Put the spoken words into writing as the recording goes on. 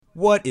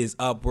What is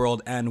up,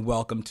 world, and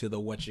welcome to the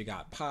What You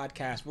Got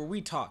podcast, where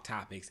we talk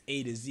topics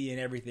A to Z and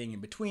everything in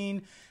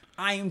between.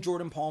 I am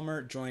Jordan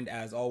Palmer, joined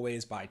as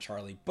always by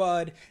Charlie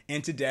Budd,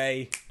 and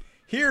today,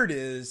 here it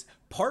is,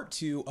 part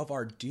 2 of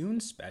our Dune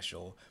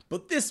special.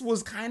 But this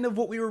was kind of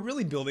what we were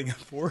really building up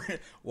for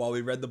while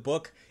we read the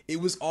book. It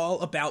was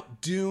all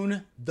about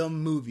Dune, the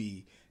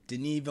movie,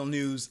 Denis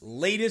Villeneuve's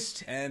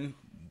latest and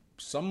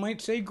some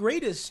might say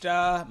greatest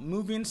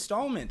movie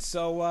installment.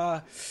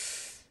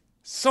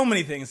 So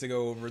many things to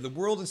go over. The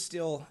world is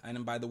still,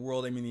 and by the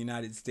world I mean the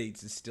United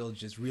States, is still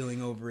just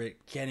reeling over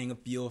it, getting a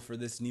feel for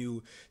this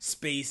new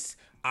space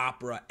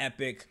opera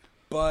epic.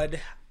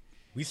 Bud,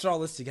 we saw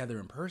this together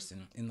in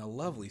person in the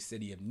lovely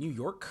city of New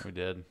York. We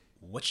did.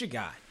 What you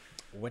got?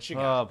 What you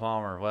got? Oh,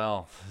 Palmer.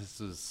 Well, this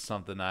is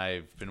something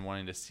I've been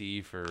wanting to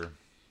see for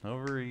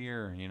over a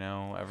year,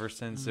 ever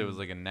since it was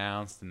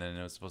announced, and then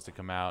it was supposed to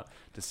come out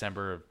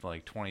December of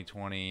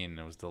 2020, and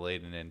it was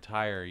delayed an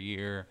entire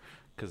year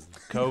because of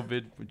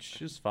COVID,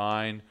 which is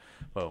fine.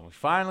 But we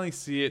finally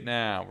see it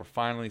now. We're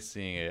finally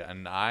seeing it,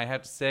 and I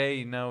have to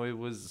say,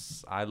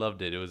 I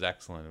loved it. It was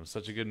excellent. It was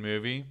such a good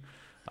movie.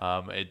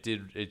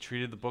 It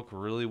treated the book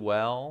really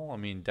well. I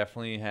mean,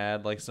 definitely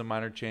had some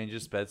minor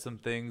changes, sped some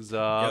things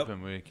up,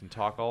 and we can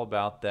talk all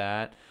about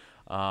that.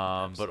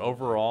 But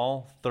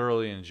overall,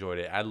 thoroughly enjoyed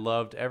it. I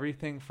loved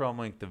everything from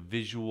the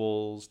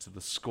visuals to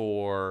the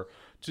score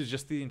to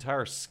just the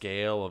entire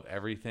scale of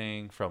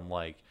everything from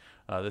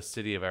the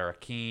city of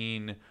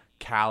Arrakeen,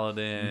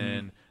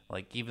 Kaladin,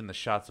 even the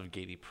shots of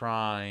Gedi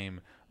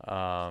Prime,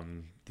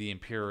 the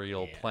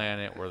Imperial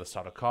planet where the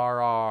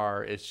Sardaukar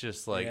are. It's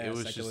just it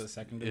was Secula just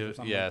Secundus or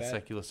something yeah, like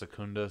that. Secula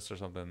Secundus or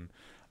something.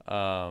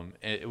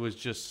 It was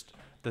just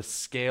the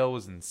scale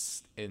was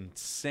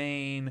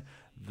insane.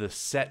 The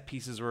set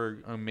pieces were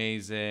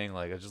amazing.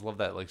 I just love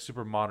that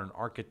super modern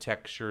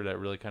architecture that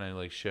really kind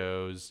of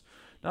shows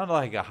not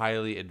a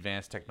highly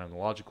advanced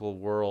technological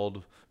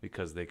world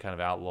because they kind of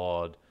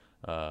outlawed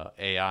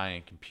AI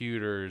and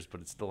computers, but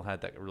it still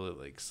had that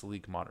really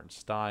sleek modern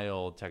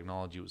style.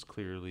 Technology was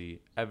clearly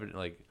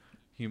evident.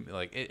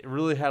 It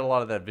really had a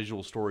lot of that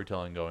visual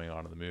storytelling going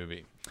on in the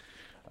movie.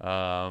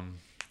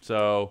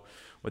 So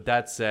with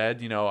that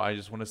said, I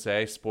just want to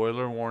say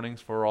spoiler warnings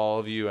for all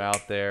of you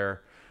out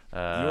there.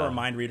 You're a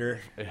mind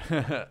reader.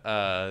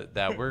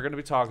 That we're going to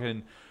be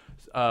talking.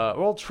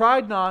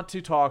 Tried not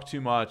to talk too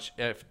much,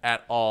 if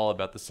at all,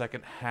 about the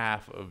second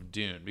half of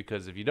Dune,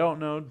 because if you don't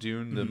know,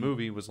 Dune, the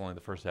movie, was only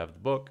the first half of the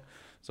book.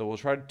 So we'll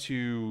try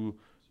to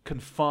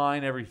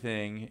confine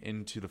everything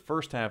into the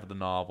first half of the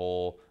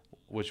novel,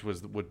 which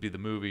would be the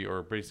movie,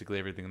 or basically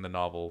everything in the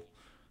novel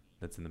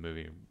that's in the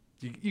movie.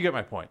 You get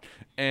my point.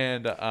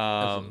 And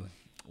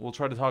we'll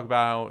try to talk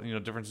about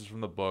differences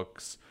from the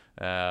books,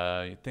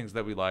 things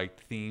that we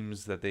liked,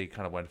 themes that they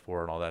kind of went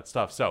for, and all that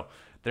stuff. So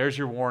there's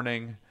your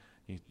warning.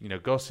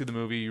 Go see the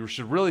movie. You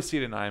should really see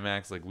it in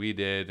IMAX like we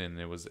did, and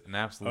it was an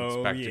absolute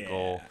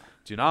spectacle. Yeah.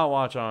 Do not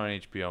watch it on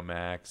HBO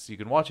Max. You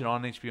can watch it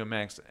on HBO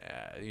Max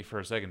for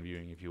a second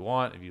viewing if you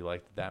want, if you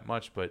liked it that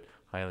much, but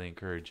highly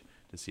encourage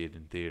to see it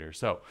in theater.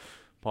 So,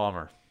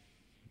 Palmer,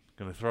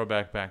 I'm going to throw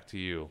it back to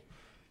you.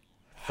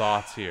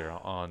 Thoughts here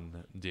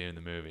on Dune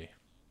the movie?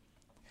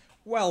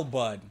 Well,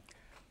 Bud,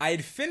 I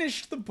had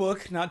finished the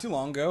book not too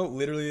long ago.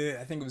 Literally,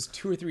 I think it was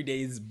 2 or 3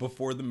 days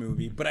before the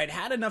movie. But I'd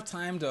had enough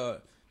time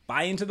to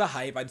buy into the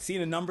hype. I'd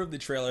seen a number of the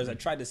trailers. I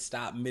tried to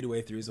stop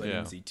midway through so I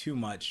didn't see too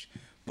much.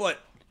 But,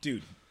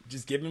 dude,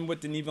 just given what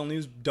Denis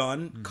Villeneuve's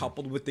done,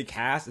 coupled with the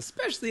cast,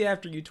 especially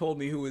after you told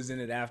me who was in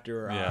it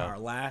after our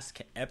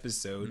last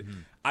episode,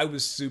 I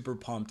was super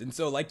pumped. And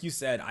so, like you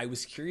said, I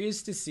was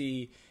curious to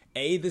see,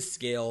 A, the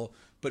scale,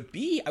 but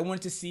B, I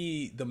wanted to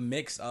see the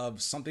mix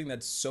of something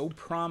that's so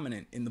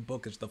prominent in the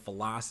book as the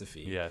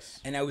philosophy. Yes.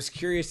 And I was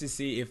curious to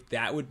see if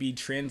that would be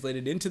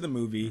translated into the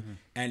movie,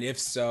 and if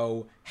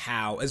so,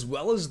 how, as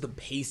well as the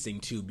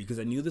pacing too, because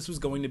I knew this was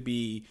going to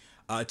be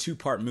a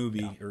 2-part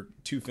movie or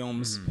 2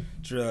 films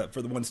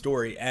for the one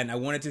story, and I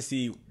wanted to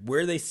see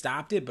where they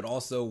stopped it, but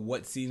also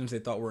what scenes they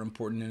thought were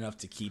important enough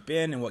to keep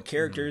in, and what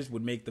characters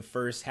would make the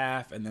first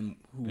half, and then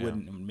who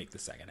wouldn't and would make the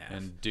second half.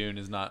 And Dune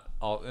is not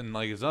all, and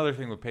it's another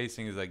thing with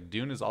pacing is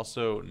Dune is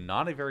also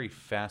not a very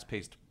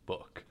fast-paced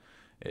book.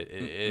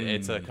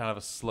 It's a kind of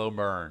a slow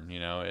burn,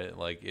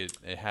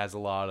 it has a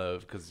lot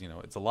of, because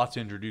it's a lot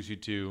to introduce you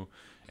to,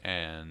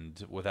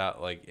 and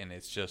without and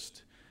it's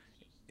just.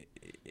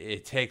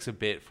 It takes a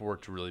bit for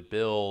it to really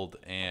build,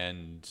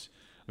 and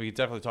we can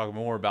definitely talk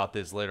more about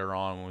this later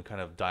on when we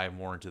kind of dive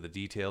more into the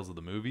details of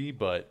the movie.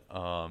 But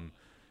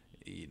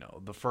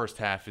the first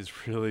half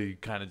is really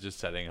kind of just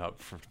setting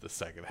up for the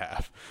second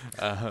half.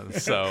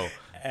 So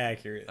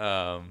accurate.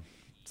 So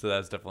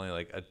that's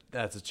definitely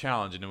that's a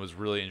challenge, and it was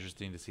really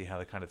interesting to see how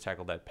they kind of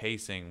tackled that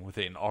pacing with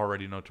an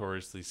already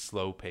notoriously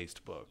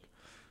slow-paced book.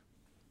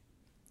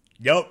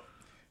 Yep.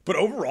 But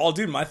overall,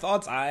 dude, my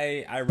thoughts,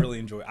 I really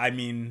enjoy. I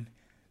mean,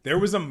 there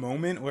was a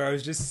moment where I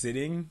was just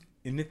sitting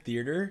in the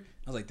theater.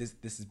 I was like, this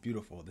is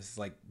beautiful. This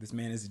is this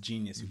man is a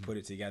genius who put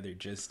it together.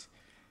 Just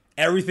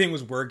everything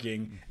was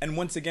working. And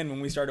once again, when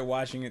we started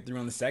watching it through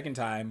on the second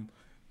time,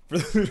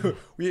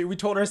 we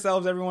told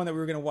ourselves, everyone, that we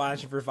were going to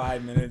watch it for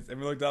 5 minutes, and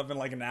we looked up and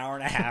like an hour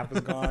and a half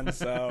was gone.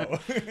 So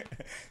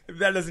if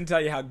that doesn't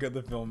tell you how good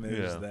the film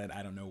is, then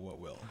I don't know what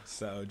will.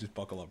 So just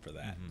buckle up for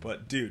that.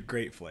 But dude,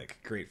 great flick.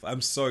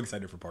 I'm so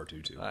excited for part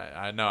 2 too.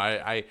 I know.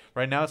 I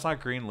right now it's not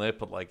green lit,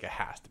 but like it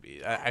has to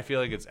be. I feel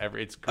like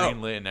it's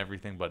green lit in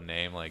everything but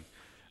name. Like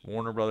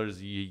Warner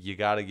Brothers, you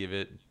got to give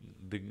it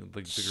the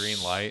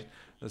green light,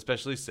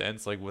 especially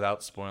since, like,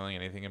 without spoiling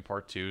anything in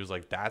part 2, is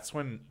like that's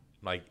when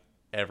like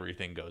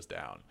everything goes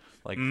down.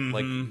 Like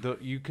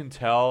you can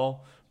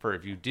tell, for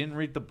if you didn't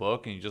read the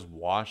book and you just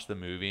watch the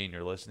movie and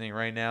you're listening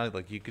right now,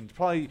 like you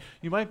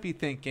might be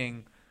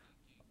thinking,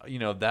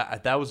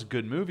 that was a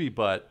good movie,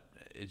 but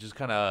it just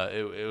kind of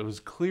it was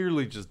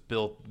clearly just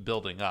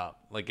building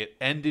up. Like it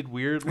ended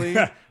weirdly,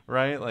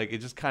 right? Like it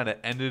just kind of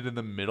ended in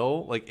the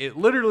middle. Like it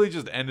literally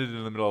just ended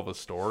in the middle of a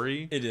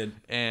story. It did.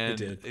 And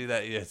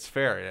it's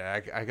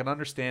fair. I can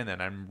understand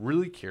that. I'm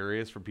really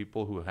curious for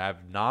people who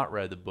have not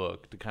read the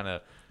book to kind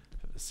of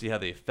see how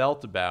they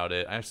felt about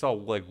it. I saw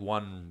like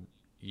one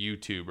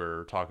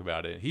YouTuber talk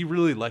about it. He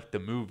really liked the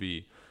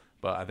movie,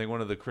 but I think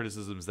one of the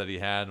criticisms that he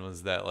had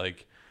was that,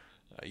 like,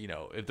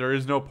 if there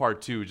is no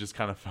part 2, it just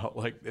kind of felt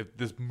like if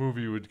this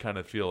movie would kind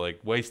of feel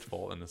like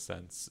wasteful in a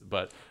sense.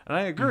 And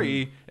I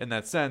agree in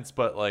that sense,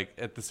 but like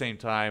at the same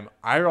time,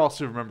 I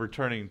also remember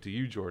turning to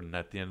you, Jordan,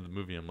 at the end of the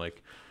movie. I'm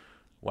like,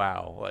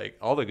 wow, like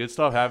all the good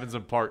stuff happens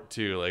in part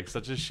 2. Like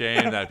such a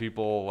shame that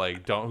people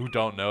like who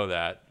don't know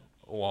that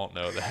won't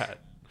know that.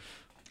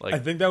 Like, I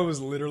think that was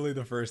literally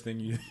the first thing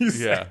you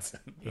said.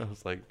 I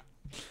was like,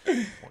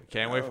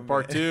 can't wait for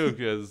part 2,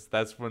 because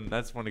that's when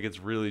it gets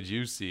really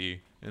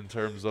juicy in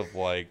terms of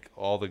like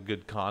all the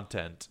good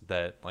content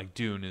that like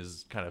Dune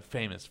is kind of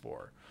famous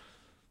for.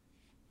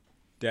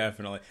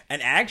 Definitely.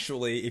 And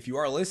actually, if you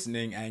are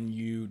listening and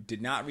you did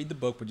not read the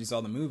book but you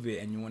saw the movie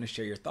and you want to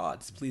share your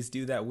thoughts, please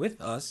do that with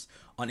us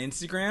on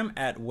Instagram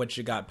at What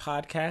You Got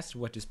Podcast,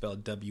 what is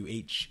spelled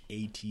WHATCHA,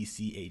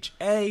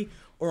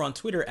 or on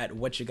Twitter at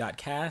What You Got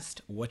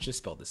Cast, what is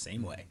spelled the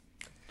same way.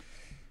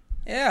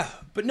 Yeah,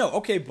 but no,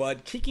 okay,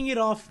 bud. Kicking it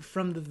off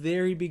from the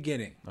very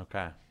beginning.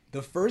 Okay.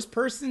 The first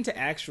person to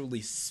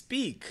actually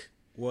speak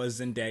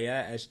was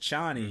Zendaya as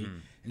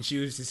Chani, and she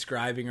was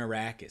describing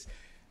Arrakis.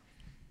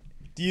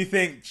 Do you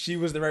think she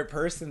was the right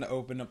person to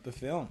open up the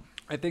film?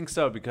 I think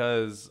so,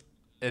 because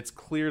it's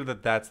clear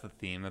that that's the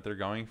theme that they're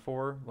going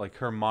for. Like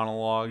her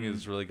monologue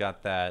has really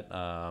got that,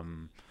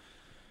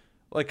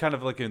 like kind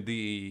of like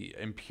the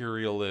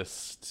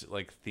imperialist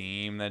like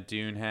theme that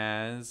Dune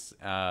has,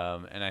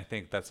 and I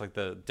think that's like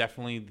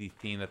definitely the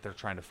theme that they're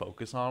trying to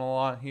focus on a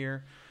lot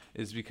here,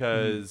 is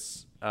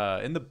because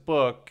in the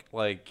book,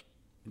 like,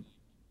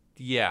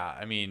 yeah,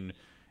 I mean,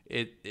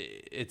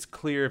 it's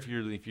clear if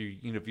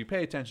you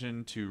pay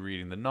attention to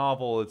reading the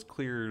novel, it's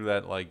clear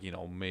that like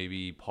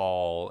maybe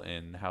Paul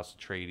and House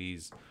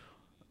Atreides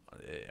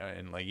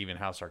and like even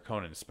House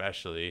Harkonnen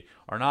especially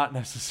are not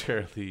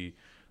necessarily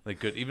like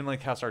good. Even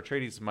like House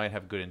Atreides might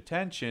have good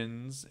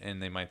intentions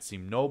and they might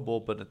seem noble,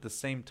 but at the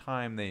same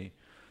time they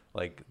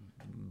like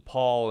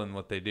Paul and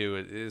what they do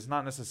is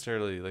not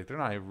necessarily like they're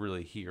not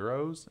really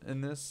heroes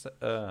in this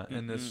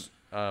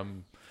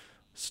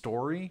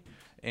story.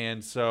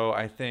 And so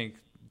I think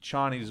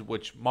Chani's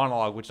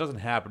monologue, which doesn't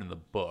happen in the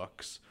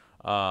books,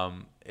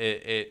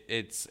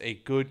 it's a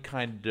good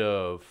kind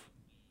of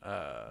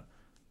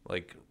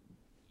like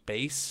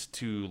base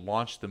to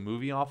launch the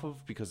movie off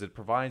of, because it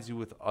provides you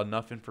with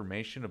enough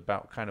information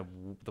about kind of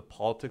the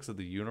politics of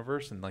the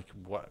universe, and like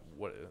what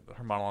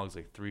her monologue is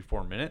like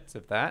 3-4 minutes,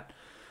 if that,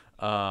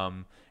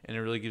 and it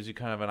really gives you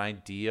kind of an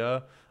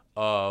idea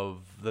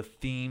of the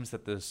themes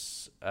that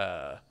this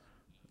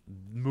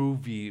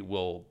movie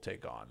will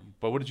take on.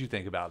 But what did you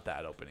think about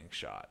that opening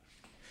shot?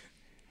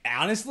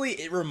 Honestly,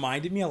 it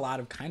reminded me a lot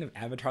of kind of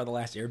Avatar: The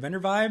Last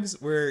Airbender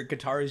vibes, where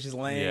Katara is just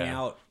laying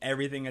out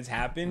everything that's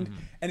happened.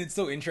 And it's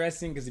so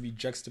interesting because if you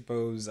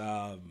juxtapose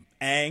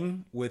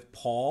Aang with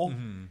Paul,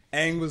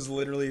 Aang was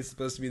literally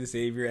supposed to be the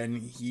savior,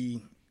 and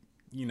he,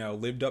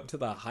 lived up to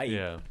the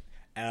hype.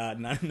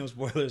 No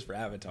spoilers for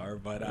Avatar,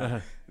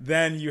 but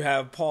then you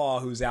have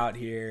Paul, who's out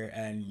here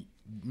and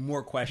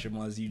more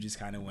questionable, as you just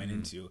kind of went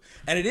into.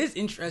 And it is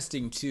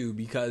interesting too,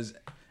 because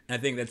I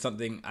think that's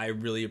something I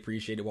really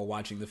appreciated while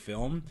watching the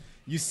film.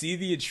 You see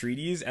the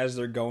Atreides as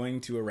they're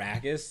going to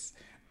Arrakis,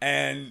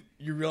 and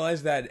you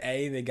realize that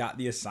A, they got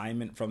the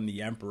assignment from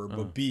the Emperor,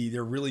 but B,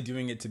 they're really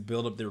doing it to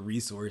build up their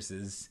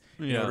resources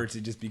in order to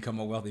just become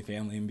a wealthy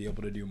family and be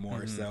able to do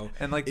more. So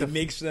and like it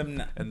makes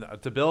them... And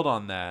to build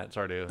on that,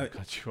 sorry to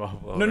cut you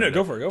off. No,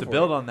 go for it. To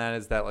build on that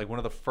is that like one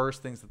of the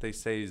first things that they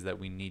say is that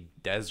we need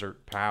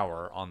desert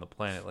power on the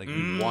planet. Like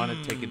we want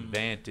to take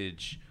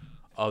advantage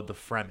of the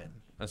Fremen,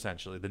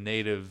 essentially the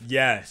native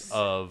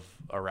of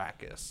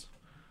Arrakis.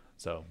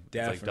 So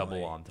definitely. It's like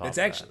double on top. It's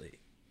actually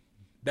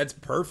that's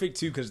perfect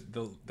too, because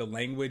the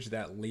language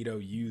that Leto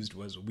used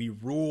was, we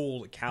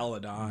rule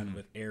Caladan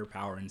with air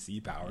power and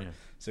sea power.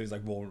 So he's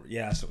like, well,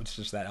 so it's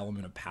just that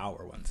element of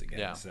power once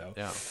again.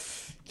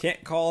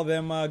 Can't call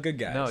them good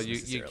guys. No,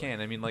 you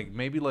can't. I mean, like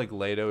maybe like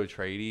Leto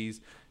Atreides,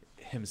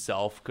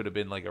 himself could have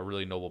been like a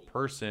really noble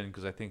person,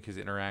 because I think his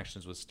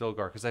interactions with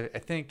Stilgar, because I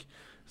think,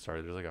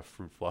 sorry, there's like a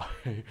fruit fly.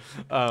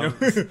 I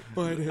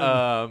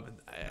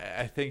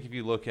think if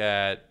you look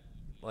at,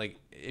 like,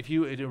 if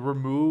you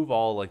remove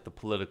all like the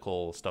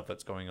political stuff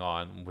that's going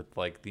on with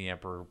like the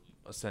Emperor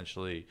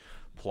essentially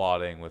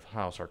plotting with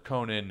House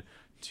Harkonnen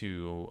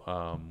to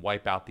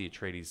wipe out the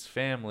Atreides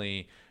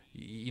family,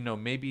 you know,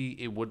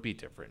 maybe it would be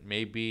different.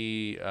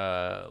 Maybe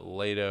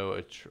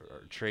Leto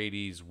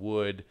Atreides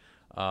would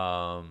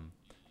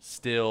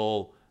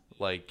still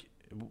like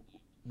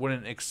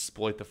wouldn't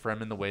exploit the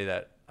Fremen the way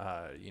that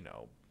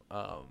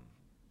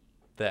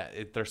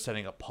they're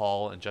setting up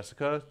Paul and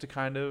Jessica to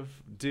kind of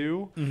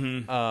do.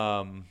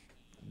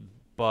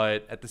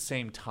 But at the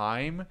same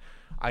time,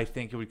 I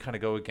think it would kind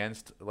of go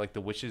against like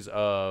the wishes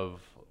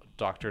of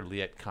Dr.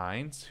 Liet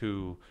Kynes,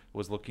 who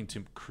was looking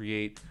to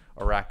create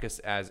Arrakis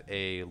as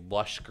a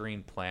lush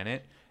green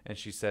planet. And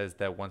she says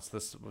that once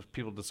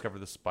people discovered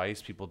the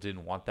spice, people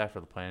didn't want that for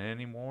the planet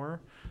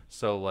anymore.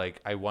 So, like,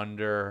 I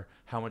wonder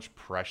how much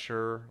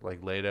pressure,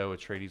 like, Leto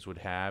Atreides would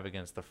have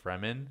against the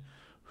Fremen,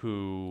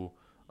 who,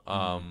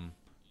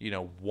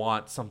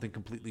 want something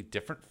completely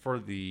different for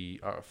the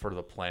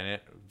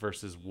planet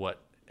versus what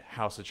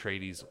House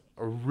Atreides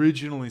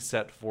originally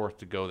set forth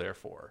to go there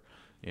for,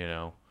 you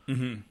know?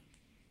 Mm-hmm.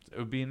 It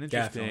would be an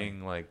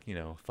interesting,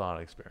 thought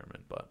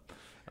experiment, but...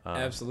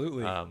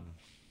 Absolutely.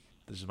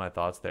 This is my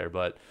thoughts there,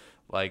 but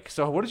like,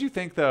 so what did you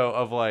think though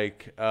of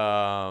like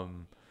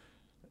some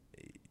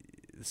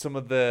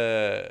of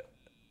the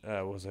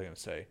what was I gonna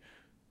say?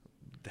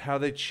 How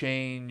they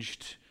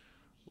changed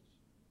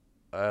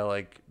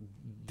like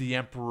the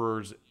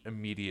Emperor's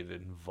immediate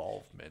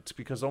involvement,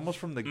 because almost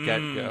from the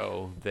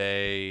get-go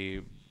they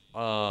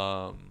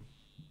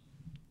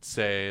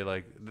say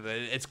like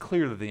it's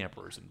clear that the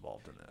Emperor's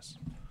involved in this.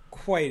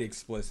 Quite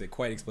explicit.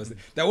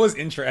 That was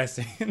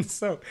interesting. And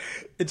so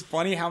it's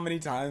funny how many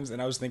times, and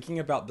I was thinking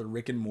about the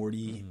Rick and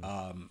Morty,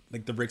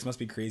 like the Rick's Must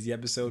Be Crazy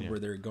episode where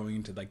they're going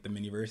into like the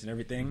miniverse and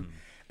everything.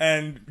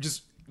 And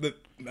just the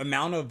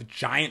amount of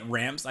giant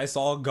ramps I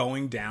saw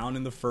going down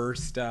in the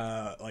first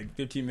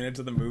 15 minutes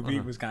of the movie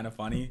was kind of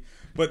funny.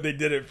 But they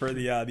did it for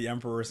the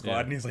Emperor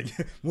Squad, and he's like,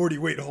 "Morty,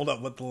 wait, hold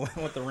up, let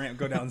the ramp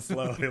go down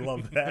slow." I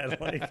love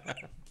that. Like,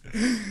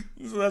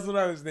 so that's what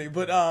I was thinking.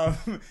 But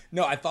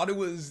no, I thought it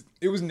was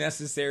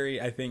necessary,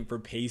 I think, for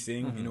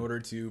pacing in order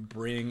to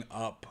bring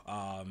up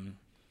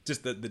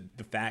just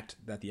the fact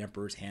that the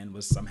Emperor's hand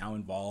was somehow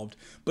involved.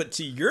 But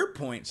to your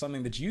point,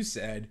 something that you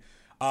said,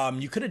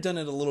 you could have done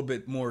it a little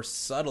bit more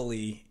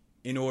subtly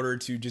in order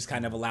to just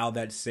kind of allow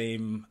that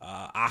same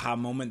aha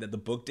moment that the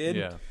book did.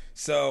 Yeah.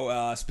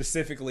 So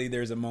specifically,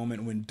 there's a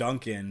moment when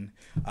Duncan,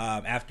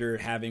 after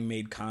having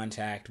made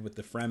contact with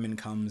the Fremen,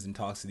 comes and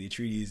talks to the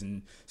Atreides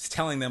and is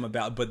telling them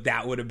about, but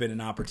that would have been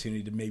an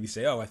opportunity to maybe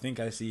say, oh, I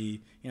think I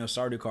see,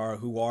 Sardaukar,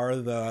 who are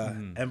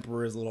the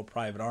Emperor's little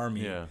private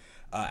army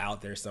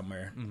out there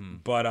somewhere.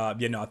 But, I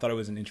thought it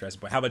was an interesting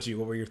point. How about you?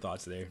 What were your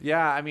thoughts there?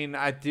 Yeah, I mean,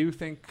 I do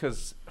think,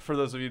 because for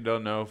those of you who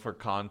don't know, for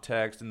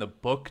context, in the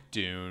book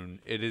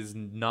Dune, it's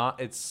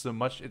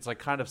like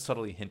kind of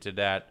subtly hinted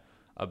at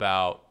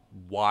about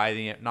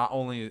why not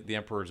only the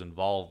Emperor's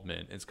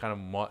involvement, it's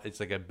kind of it's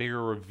like a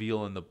bigger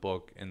reveal in the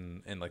book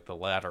in like the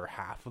latter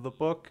half of the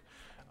book,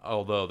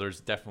 although there's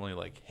definitely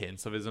like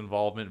hints of his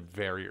involvement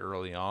very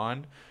early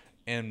on,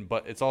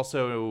 but it's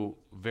also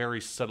very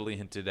subtly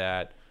hinted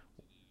at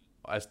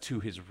as to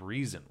his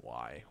reason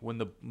why when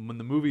the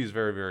movie is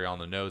very, very on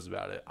the nose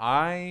about it.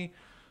 I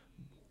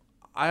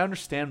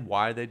understand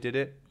why they did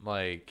it,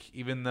 like,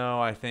 even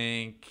though I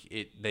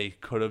think they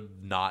could have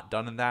not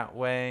done it that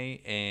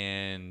way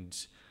and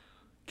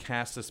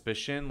cast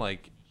suspicion.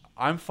 Like,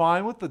 I'm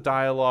fine with the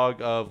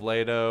dialogue of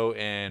Leto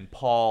and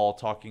Paul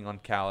talking on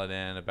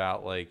Caladan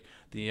about like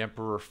the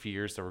Emperor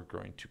fears that we're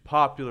growing too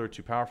popular,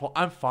 too powerful.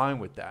 I'm fine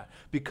with that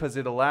because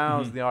it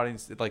allows the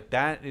audience, like,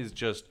 that is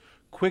just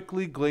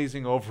quickly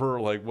glazing over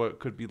like what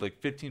could be like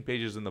 15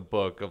 pages in the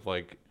book of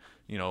like,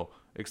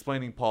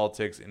 explaining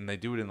politics, and they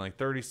do it in like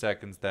 30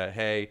 seconds that,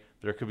 hey,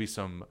 there could be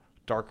some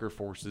darker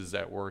forces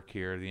at work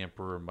here. The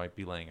Emperor might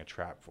be laying a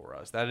trap for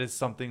us. That is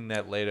something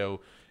that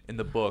Leto in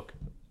the book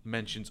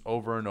mentions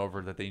over and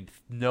over, that they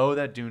know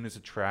that Dune is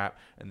a trap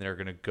and they're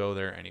going to go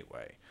there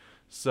anyway.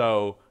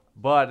 So,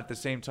 but at the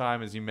same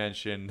time, as you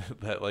mentioned,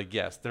 that like,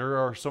 yes, there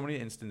are so many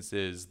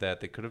instances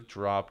that they could have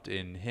dropped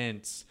in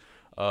hints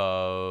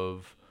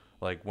of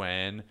like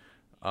when,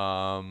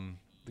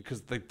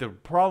 because the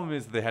problem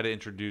is they had to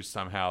introduce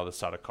somehow the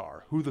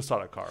Sardaukar, who the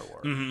Sardaukar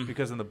were.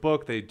 Because in the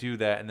book they do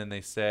that, and then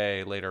they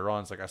say later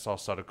on, it's like, I saw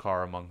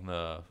Sardaukar among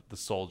the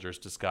soldiers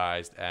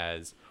disguised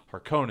as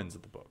Harkonnens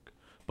in the book.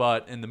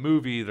 But in the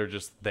movie, they're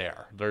just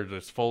there. They're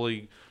just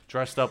fully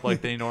dressed up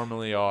like they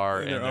normally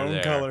are. In their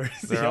own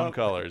colors. Their own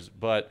colors.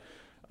 But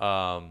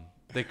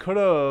they could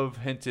have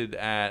hinted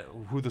at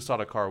who the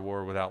Sardaukar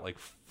were without like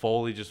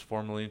fully just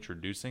formally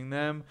introducing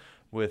them,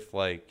 with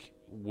like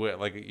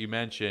you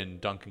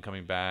mentioned, Duncan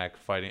coming back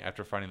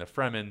after fighting the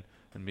Fremen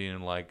and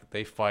being like,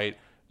 they fight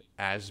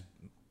as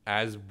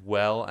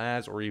well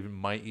as, or even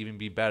might even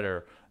be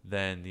better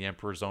than the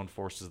Emperor's own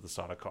forces, the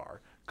Sardaukar.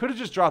 Could have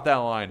just dropped that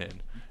line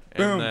in.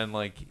 Boom. And then,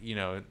 like,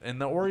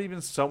 or even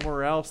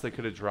somewhere else they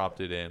could have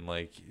dropped it in.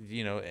 Like,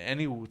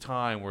 any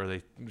time where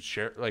they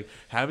share, like,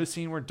 have a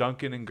scene where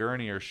Duncan and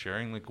Gurney are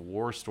sharing, like,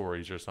 war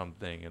stories or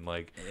something. And,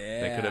 like,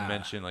 they could have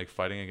mentioned, like,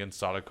 fighting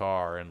against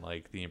Sardaukar and,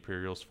 like, the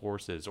Imperial's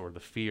forces or the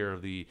fear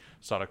of the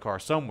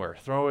Sardaukar somewhere.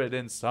 Throw it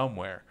in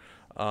somewhere.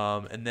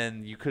 And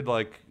then you could,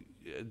 like,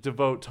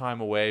 devote time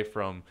away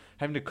from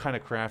having to kind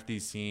of craft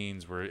these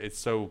scenes where it's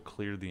so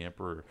clear the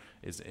Emperor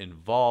is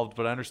involved,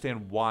 but I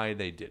understand why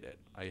they did it.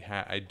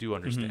 I do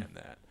understand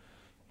that.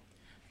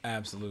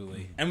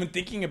 Absolutely. And when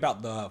thinking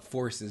about the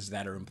forces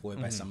that are employed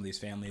by some of these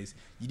families,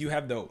 you do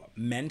have the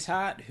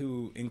Mentat,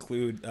 who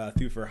include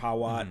Thufir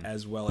Hawat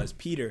as well as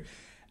Peter.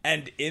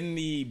 And in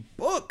the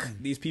book,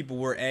 these people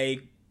were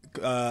able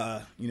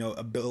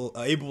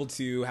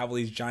to have all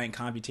these giant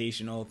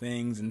computational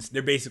things, and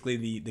they're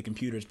basically the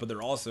computers, but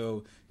they're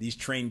also these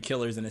trained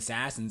killers and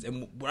assassins.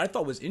 And what I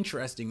thought was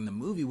interesting in the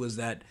movie was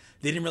that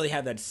they didn't really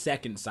have that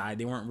second side.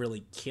 They weren't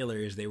really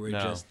killers. They were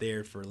just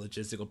there for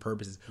logistical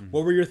purposes.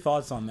 What were your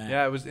thoughts on that?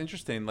 Yeah, it was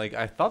interesting. Like,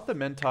 I thought the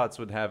Mentats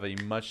would have a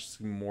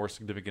much more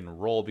significant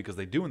role, because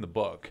they do in the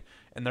book,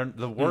 and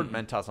the word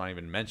Mentats not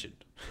even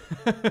mentioned.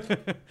 Yeah,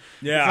 it's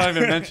not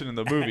even mentioned in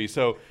the movie.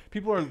 So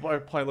people are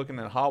probably looking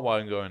at Hawa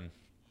and going,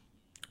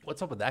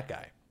 "What's up with that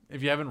guy?"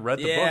 If you haven't read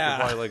the book, you're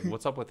probably like,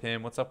 "What's up with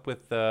him? What's up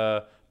with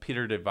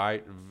Peter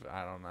DeVite?"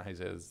 I don't know how he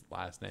says his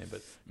last name,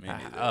 but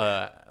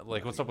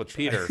like, what's up with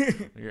Peter?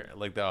 You're,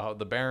 like,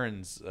 the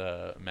Baron's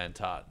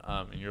Mentat,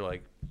 and you're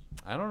like,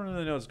 I don't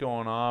really know what's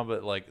going on,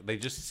 but, like, they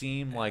just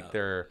seem like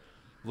they're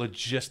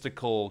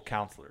logistical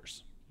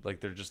counselors. Like,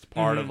 they're just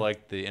part of,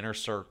 like, the inner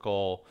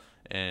circle,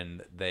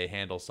 and they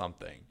handle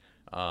something.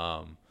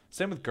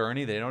 Same with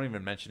Gurney. They don't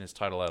even mention his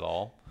title at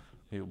all.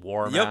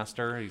 War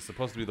Master. He's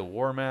supposed to be the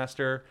War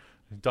Master.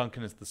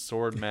 Duncan is the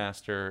Sword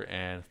Master,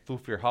 and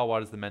Thufir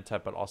Hawat is the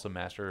Mentat, but also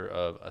Master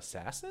of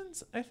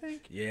Assassins, I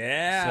think.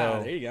 Yeah,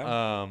 so, there you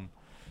go.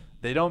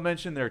 They don't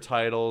mention their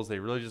titles. They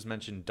really just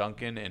mention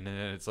Duncan, and then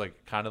it's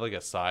like kind of like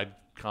a side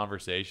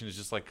conversation. It's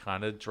just like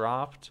kind of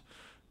dropped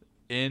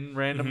in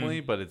randomly,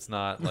 but it's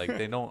not like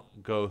they don't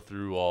go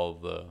through all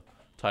the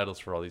titles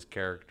for all these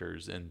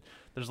characters. And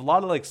there's a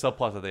lot of, like,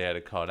 subplots that they had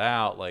to cut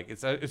out. Like,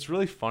 it's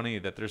really funny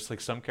that there's,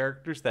 like, some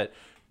characters that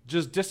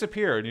just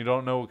disappear and you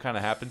don't know what kind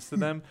of happens to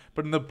them.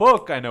 But in the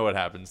book, I know what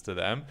happens to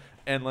them.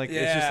 And, like,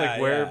 it's just like,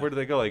 where do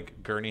they go?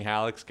 Like, Gurney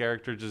Halleck's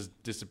character just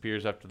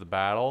disappears after the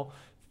battle.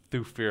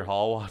 Thufir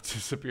Hawat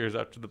disappears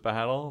after the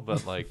battle.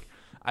 But, like,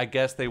 I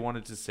guess they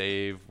wanted to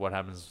save what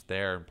happens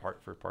there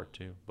for part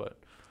 2. But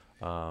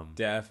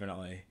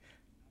definitely.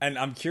 And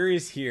I'm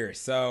curious here.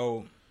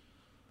 So,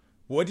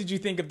 what did you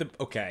think of the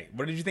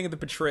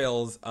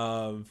portrayals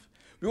of?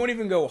 We won't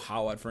even go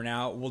Hawat for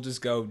now. We'll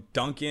just go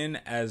Duncan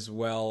as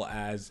well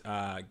as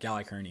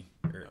Gallagher Kearney.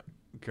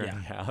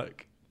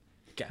 Halleck.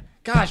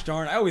 Gosh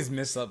darn, I always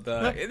mess up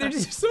they're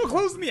just so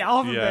close in the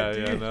alphabet,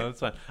 dude. Yeah, no,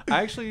 that's fine.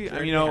 I actually,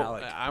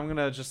 I'm going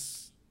to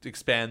just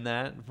expand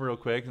that real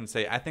quick and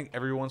say I think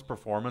everyone's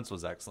performance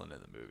was excellent in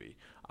the movie.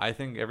 I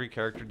think every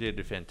character did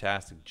a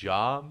fantastic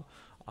job.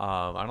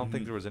 I don't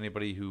think there was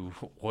anybody who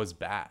was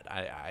bad.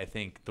 I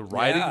think the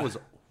writing was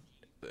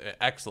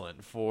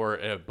excellent for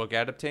a book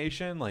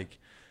adaptation. Like,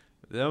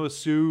 that was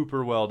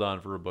super well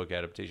done for a book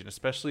adaptation,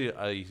 especially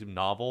a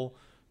novel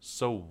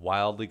so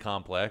wildly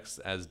complex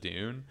as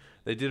Dune.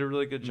 They did a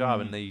really good job,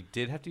 and they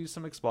did have to use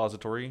some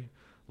expository,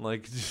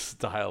 like, just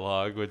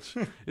dialogue, which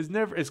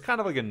it's kind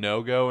of like a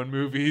no-go in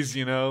movies,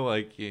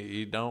 like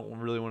you don't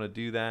really want to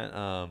do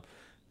that.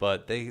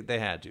 But they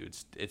had to.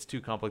 It's too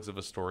complex of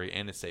a story,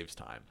 and it saves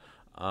time.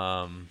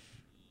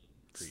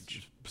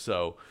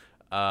 So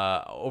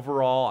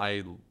overall,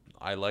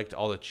 I liked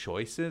all the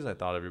choices. I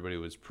thought everybody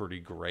was pretty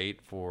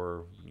great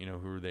for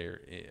who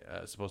they're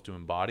supposed to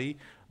embody.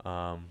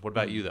 What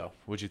about you though?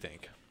 What'd you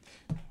think?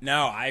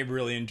 No, I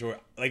really enjoy,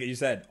 like you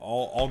said,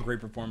 all great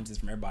performances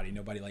from everybody.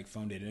 Nobody like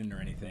phoned it in or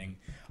anything.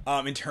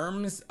 In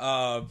terms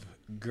of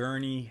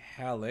Gurney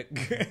Halleck,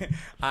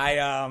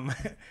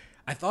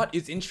 I thought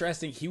it's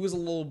interesting. He was a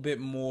little bit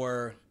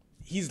more.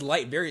 He's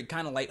very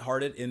kind of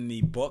lighthearted in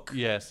the book.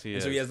 Yes, he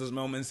is. So he has those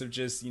moments of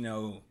just,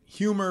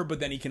 humor, but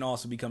then he can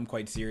also become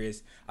quite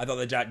serious. I thought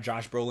that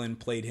Josh Brolin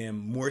played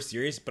him more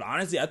serious, but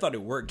honestly, I thought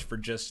it worked for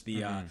just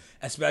the,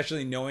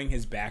 especially knowing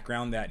his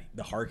background, that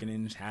the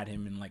Harkonnens had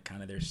him in like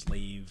kind of their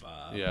slave.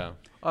 I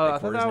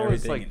thought that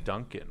was like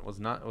Duncan. Was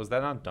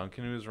that not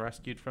Duncan who was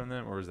rescued from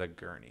them, or was that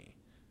Gurney?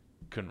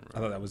 Couldn't remember.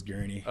 I thought that was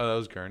Gurney. Oh, that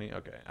was Gurney.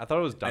 Okay, I thought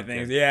it was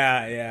Duncan.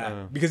 I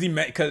think,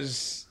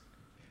 because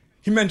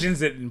he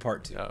mentions it in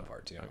part 2.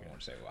 Okay. I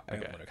won't say why.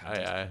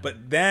 Okay.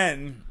 But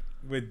then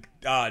with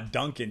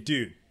Duncan,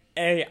 dude,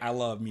 A, I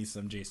love me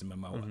some Jason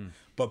Momoa.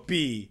 But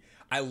B,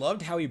 I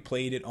loved how he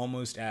played it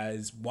almost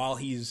as while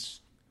he's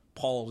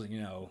Paul's,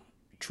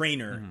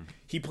 trainer.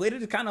 He played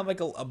it kind of like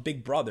a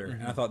big brother,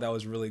 and I thought that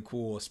was really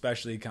cool,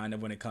 especially kind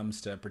of when it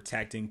comes to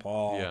protecting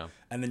Paul. Yeah.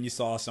 And then you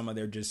saw some of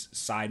their just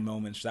side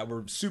moments that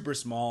were super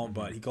small,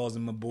 but he calls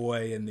him a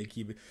boy, and they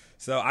keep it.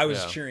 So I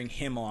was cheering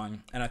him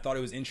on, and I thought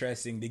it was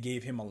interesting. They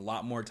gave him a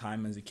lot more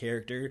time as a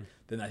character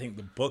than I think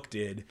the book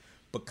did.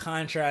 But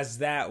contrast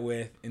that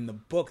with, in the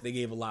book, they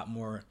gave a lot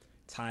more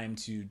time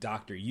to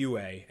Dr. Yue,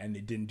 and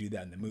they didn't do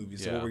that in the movie.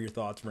 So what were your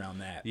thoughts around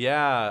that?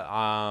 Yeah,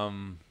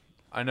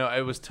 I know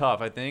it was tough.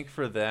 I think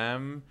for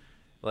them,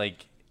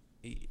 like,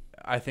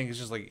 I think it's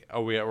just like,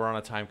 oh, we're on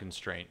a time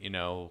constraint, you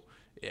know.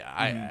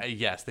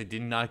 Yes, they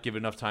did not give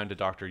enough time to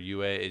Dr.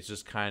 Yue. It's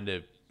just kind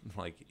of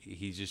like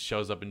he just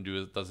shows up and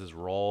does his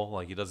role.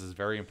 Like, he does his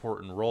very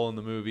important role in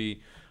the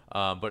movie.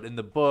 But in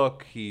the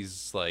book,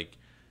 he's like,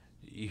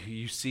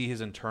 you see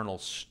his internal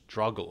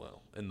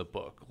struggle in the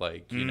book.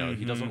 Like, you know,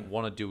 he doesn't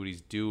want to do what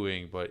he's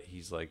doing, but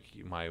he's like,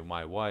 my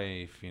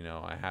wife, you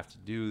know, I have to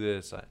do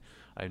this.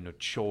 I have no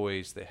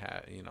choice. They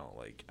have, you know,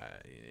 like,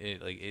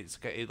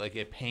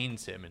 it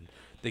pains him, and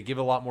they give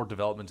a lot more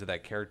development to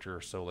that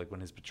character. So, like, when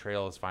his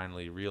betrayal is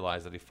finally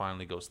realized, that he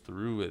finally goes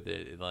through with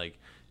it, like,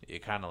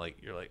 it kind of like,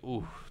 you're like,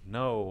 ooh,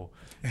 no.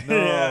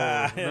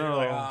 Yeah. No.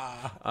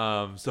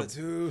 Like, so, the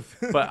tooth.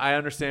 but I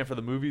understand for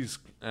the movie's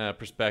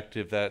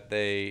perspective that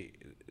they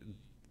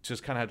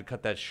just kind of had to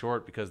cut that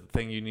short, because the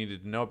thing you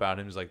needed to know about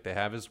him is, like, they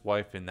have his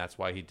wife, and that's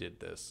why he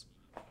did this.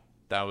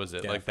 That was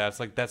it.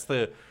 Definitely. That's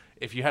the,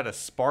 if you had a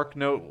spark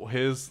note,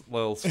 his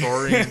little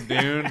story in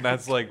Dune,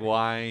 that's like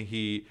why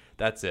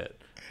that's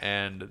it.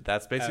 And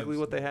that's basically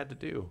what they had to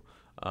do.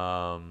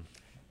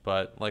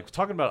 But, like,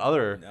 talking about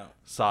other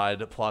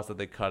side plots that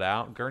they cut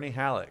out, Gurney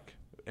Halleck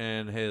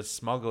and his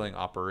smuggling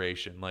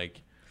operation,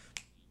 like,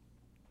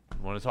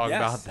 want to talk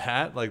about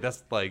that? Like,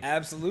 that's like,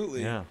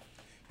 absolutely. Yeah.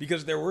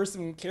 Because there were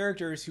some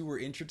characters who were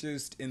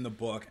introduced in the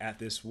book at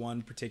this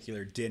one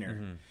particular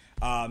dinner.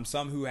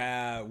 Some who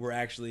were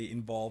actually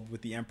involved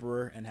with the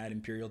Emperor and had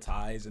imperial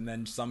ties, and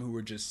then some who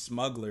were just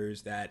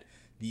smugglers that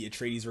the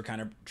Atreides were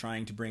kind of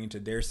trying to bring into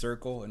their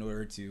circle in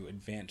order to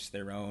advance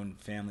their own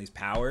family's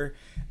power.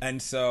 And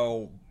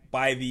so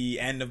by the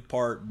end of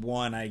part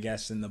 1, I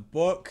guess, in the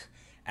book,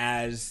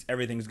 as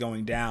everything's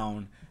going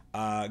down,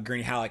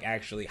 Gurney Halleck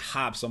actually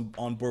hops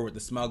on board with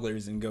the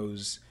smugglers and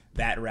goes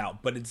that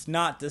route. But it's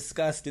not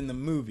discussed in the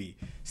movie.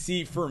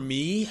 See, for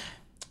me,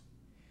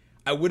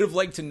 I would have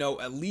liked to know,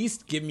 at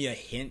least give me a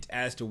hint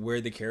as to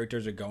where the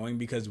characters are going,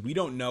 because we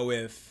don't know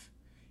if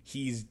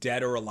he's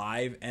dead or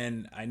alive.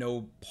 And I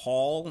know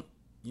Paul,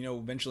 you know,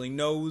 eventually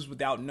knows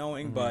without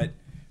knowing,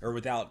 or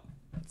without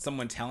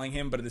someone telling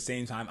him. But at the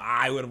same time,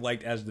 I would have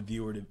liked, as the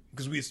viewer, to,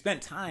 because we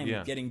spent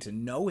time getting to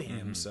know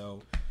him.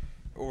 So,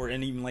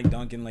 and even like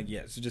Duncan, like,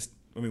 so just,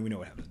 I mean, we know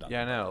what happens to Duncan.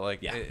 Yeah, I know.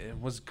 Like, it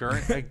was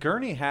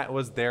Gurney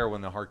was there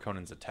when the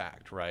Harkonnens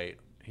attacked, right?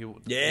 He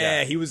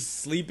was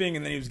sleeping,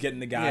 and then he was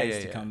getting the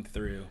guys to come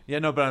through. Yeah,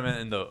 no, but I meant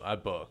in the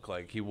book,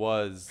 like, he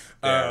was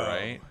there,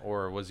 right?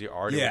 Or was he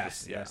already?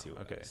 Yes, he was.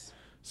 Okay,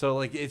 so,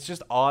 like, it's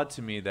just odd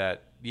to me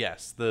that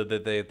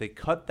they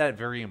cut that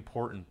very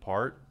important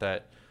part,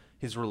 that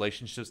his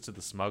relationships to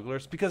the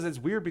smugglers, because it's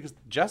weird, because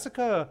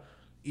Jessica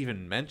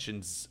even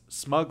mentions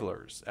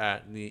smugglers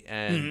at the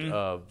end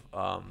of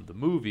the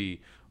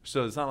movie.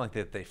 So it's not like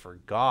that they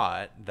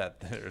forgot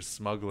that there's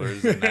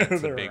smugglers, and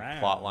that's a big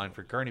plot line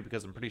for Gurney,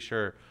 because I'm pretty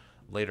sure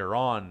later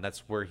on that's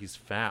where he's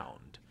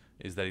found,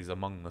 is that he's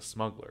among the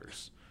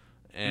smugglers.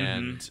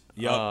 And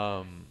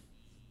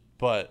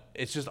but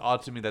it's just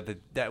odd to me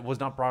that that was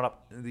not brought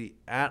up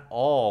at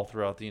all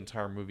throughout the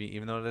entire movie,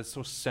 even though that's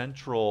so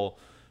central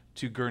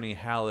to Gurney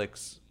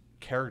Halleck's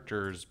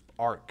character's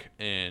arc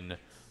in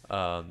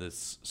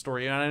this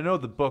story. And I know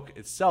the book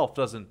itself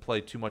doesn't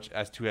play too much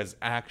as to his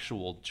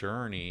actual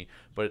journey,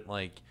 but,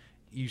 like,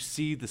 you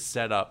see the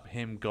setup,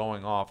 him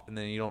going off, and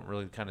then you don't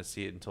really kind of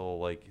see it until,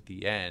 like,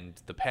 the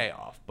end, the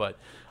payoff. But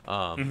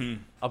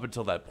up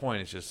until that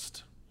point, it's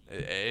just,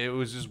 it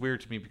was just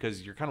weird to me,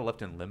 because you're kind of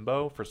left in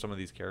limbo for some of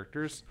these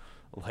characters,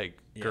 like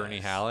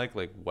Gurney Halleck,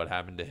 like, what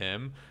happened to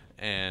him,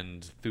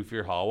 and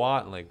Thufir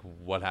Hawat, like,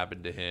 what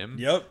happened to him.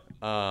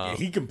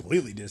 He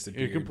completely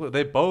disappeared.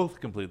 They both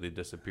completely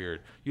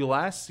disappeared. You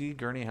last see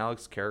Gurney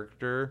Halleck's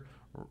character,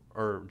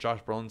 or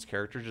Josh Brolin's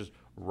character, just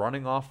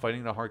running off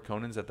fighting the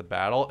Harkonnens at the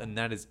battle, and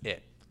that is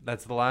it.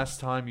 That's the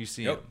last time you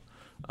see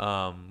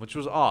him, which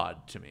was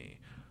odd to me.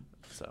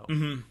 So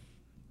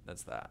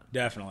that's that.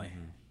 Definitely.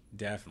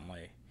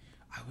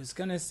 I was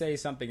gonna say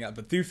something else,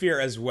 but Thufir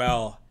as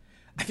well.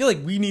 I feel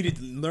like we needed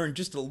to learn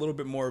just a little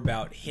bit more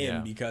about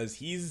him, because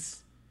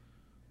he's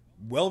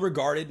well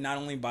regarded not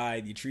only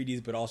by the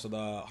Atreides but also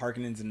the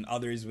Harkonnens and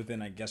others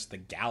within, I guess, the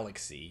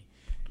galaxy.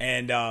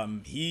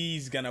 And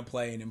he's gonna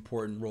play an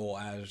important role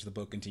as the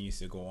book continues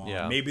to go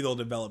on. Maybe they'll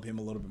develop him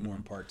a little bit more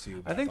in part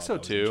 2. I think so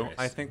too.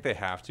 I think they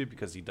have to,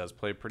 because he does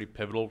play a pretty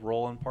pivotal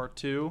role in part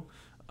 2.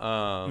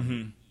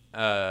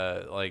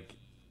 Like,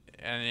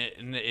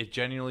 and it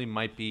genuinely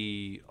might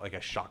be like a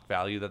shock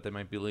value that they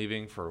might be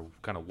leaving for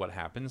kind of what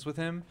happens with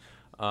him,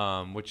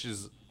 which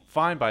is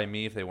fine by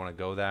me if they want to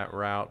go that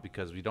route,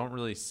 because we don't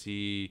really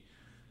see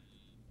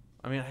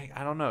I mean,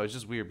 I don't know. It's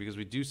just weird because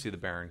we do see the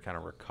Baron kind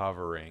of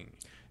recovering,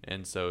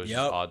 and so it's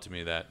just odd to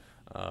me that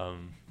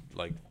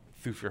like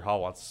Thufir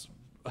Hawat's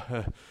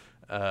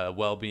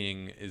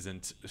well-being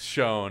isn't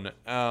shown,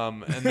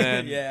 and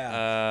then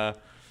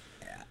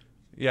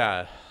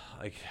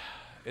like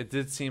it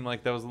did seem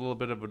like that was a little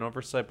bit of an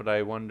oversight, but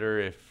I wonder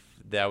if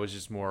that was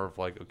just more of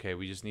like, okay,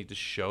 we just need to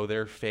show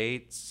their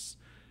fates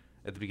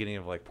at the beginning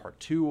of like part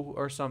 2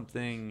 or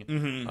something,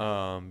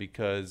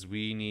 because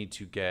we need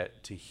to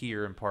get to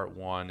here in part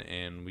 1,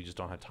 and we just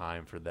don't have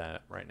time for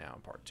that right now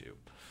in part 2.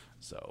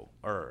 So,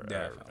 or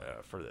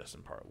for this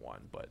in part 1.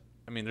 But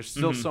I mean, there's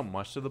still so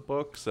much to the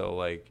book. So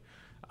like,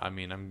 I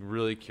mean, I'm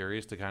really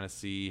curious to kind of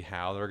see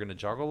how they're going to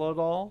juggle it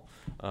all.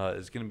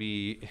 It's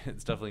definitely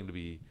going to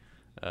be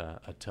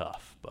a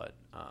tough. But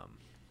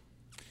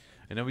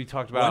I know we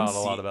talked about a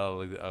lot about.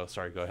 Like, oh,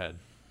 sorry, go ahead.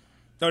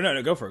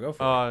 No, go for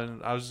it.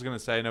 I was just gonna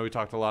say, I know we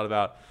talked a lot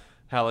about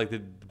how like the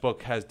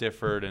book has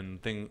differed and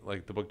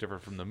like the book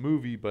differed from the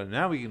movie, but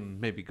now we can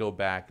maybe go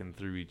back and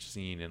through each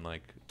scene and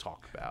like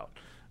talk about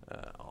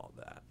all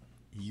of that.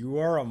 You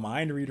are a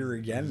mind reader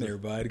again there,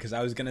 bud, because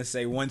I was gonna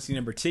say one scene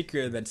in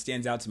particular that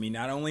stands out to me,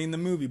 not only in the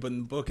movie but in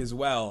the book as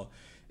well,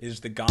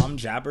 is the Gom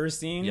Jabber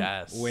scene.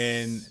 Yes.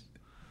 When,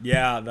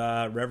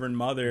 the Reverend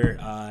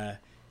Mother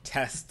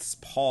tests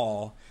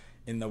Paul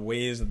in the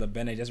ways of the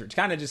Bene Gesserit,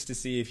 kind of just to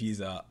see if he's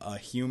a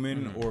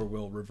human or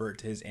will revert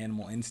to his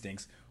animal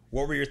instincts.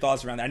 What were your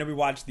thoughts around that? I know we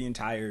watched the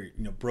entire,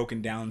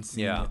 broken down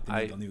scene. Yeah,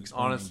 I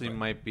honestly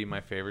might be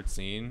my favorite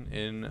scene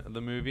in the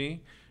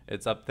movie.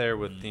 It's up there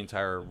with the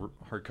entire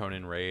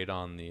Harkonnen raid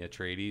on the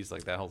Atreides.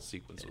 Like that whole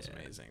sequence was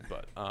amazing,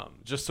 but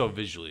just so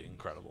visually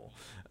incredible.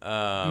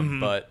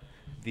 But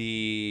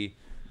the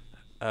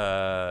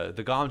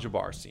Gom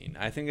Jabbar scene,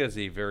 I think, is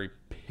a very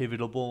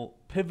pivotal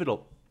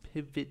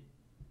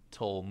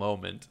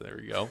moment. There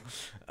we go.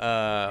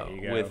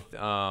 With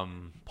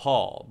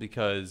Paul,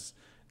 because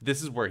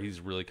this is where he's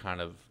really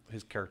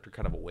his character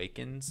kind of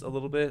awakens a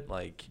little bit.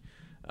 Like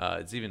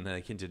it's even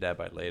like hinted at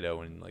by Leto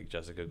when like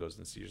Jessica goes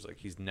and sees like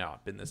he's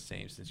not been the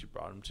same since you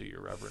brought him to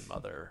your Reverend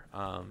Mother.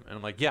 And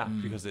I'm like,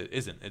 because it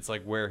isn't. It's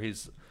like where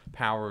his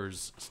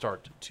powers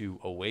start to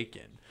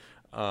awaken,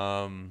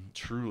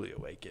 truly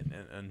awaken,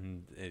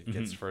 and it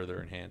gets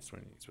further enhanced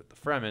when he's with the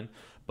Fremen.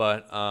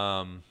 But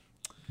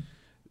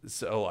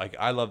so like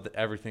I love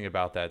everything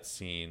about that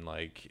scene.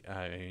 Like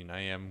I mean,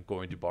 I am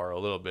going to borrow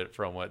a little bit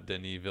from what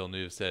Denis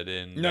Villeneuve said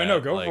in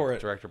go for it,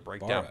 director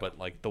breakdown, but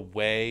like the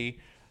way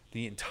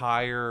the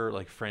entire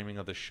like framing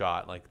of the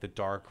shot, like the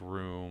dark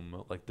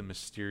room, like the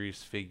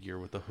mysterious figure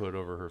with the hood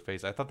over her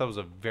face, I thought that was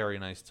a very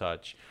nice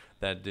touch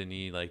that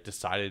Denis like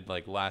decided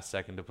like last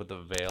second to put the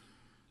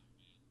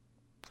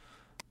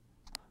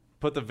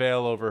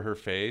veil over her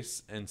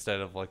face instead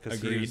of like, because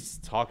he was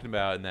talking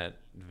about in that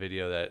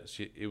video that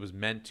it was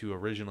meant to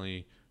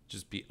originally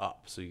just be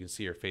up so you can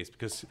see her face,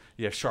 because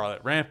you have Charlotte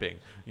Ramping,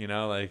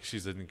 like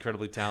she's an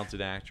incredibly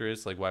talented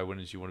actress. Like why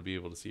wouldn't you want to be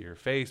able to see her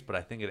face? But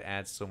I think it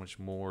adds so much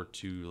more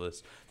to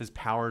this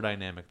power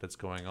dynamic that's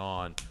going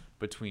on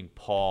between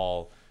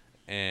Paul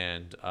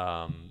and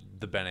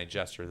the Bene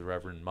Gesserit, the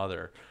Reverend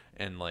Mother,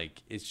 and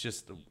like it's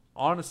just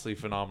honestly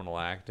phenomenal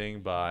acting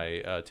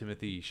by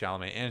Timothée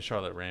Chalamet and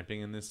Charlotte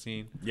Ramping in this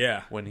scene.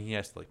 Yeah, when he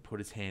has to like put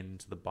his hand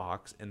into the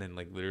box and then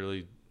like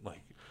literally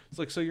like it's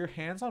like, so your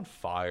hand's on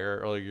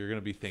fire, or like you're gonna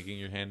be thinking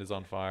your hand is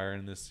on fire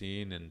in this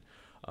scene, and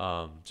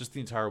just the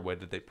entire way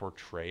that they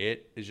portray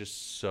it is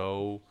just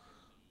so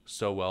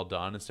well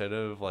done. Instead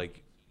of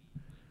like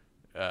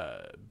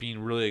being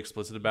really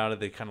explicit about it,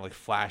 they kind of like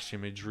flash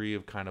imagery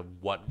of kind of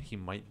what he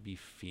might be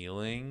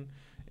feeling,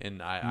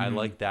 and I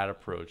like that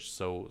approach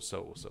so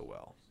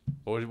well.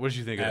 What did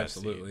you think of that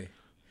scene? Absolutely.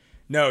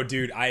 No,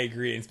 dude, I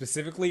agree. And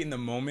specifically in the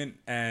moment,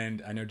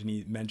 and I know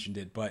Denis mentioned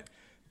it, but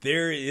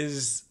there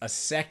is a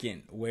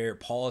second where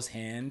Paul's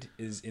hand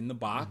is in the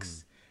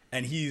box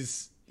and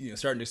he's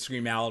starting to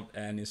scream out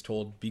and is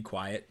told, be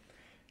quiet.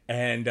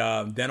 And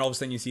then all of a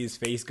sudden you see his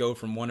face go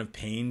from one of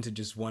pain to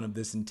just one of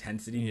this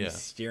intensity. Yeah.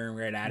 He's staring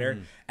right at her.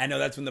 I know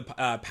that's when the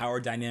power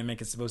dynamic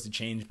is supposed to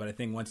change, but I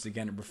think once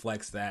again it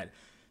reflects that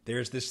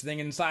there's this thing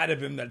inside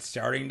of him that's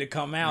starting to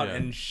come out,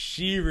 and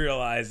she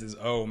realizes,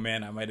 oh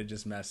man, I might have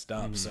just messed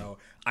up. So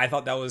I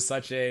thought that was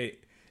such a,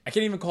 I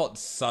can't even call it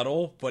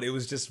subtle, but it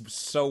was just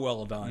so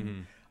well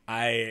done.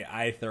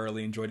 I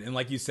thoroughly enjoyed it. And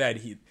like you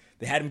said,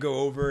 they had him go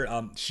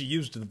over, she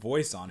used the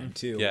voice on him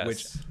too,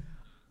 which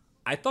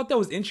I thought that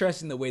was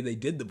interesting the way they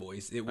did the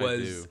voice. It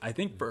was, I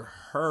think for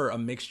her, a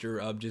mixture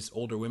of just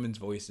older women's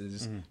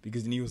voices,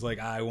 because then he was like,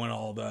 I want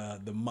all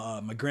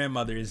my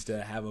grandmothers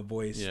to have a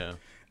voice. Yeah.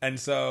 And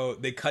so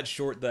they cut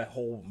short the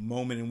whole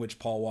moment in which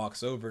Paul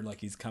walks over like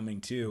he's coming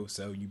to.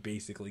 So you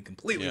basically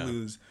completely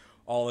lose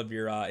all of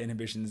your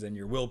inhibitions and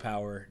your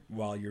willpower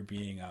while you're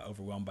being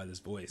overwhelmed by this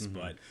voice.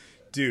 But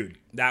dude,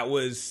 that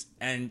was,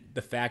 and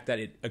the fact that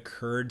it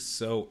occurred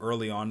so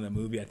early on in the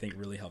movie, I think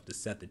really helped to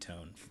set the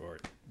tone for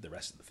the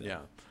rest of the film. Yeah.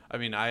 I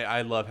mean,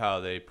 I love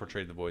how they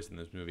portrayed the voice in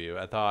this movie.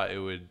 I thought it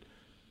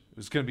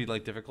was going to be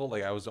like difficult.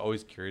 Like I was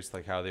always curious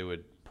like how they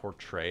would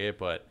portray it,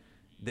 but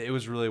it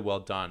was really well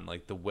done.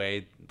 Like the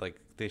way like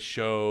they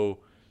show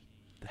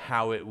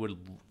how it would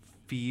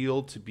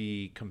feel to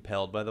be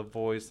compelled by the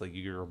voice. Like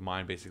your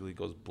mind basically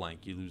goes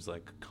blank. You lose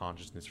like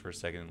consciousness for a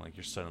second, and like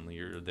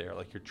you're there,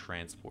 like you're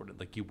transported.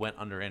 Like you went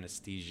under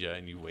anesthesia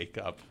and you wake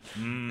up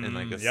in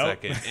like a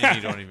second, and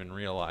you don't even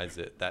realize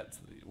it. That's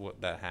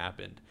what that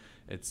happened.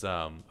 It's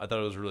I thought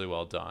it was really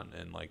well done,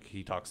 and like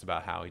he talks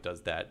about how he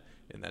does that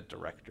in that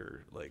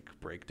director like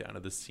breakdown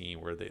of the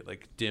scene where they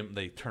like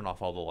they turn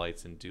off all the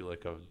lights and do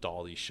like a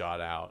dolly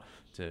shot out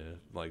to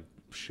like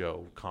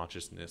show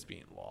consciousness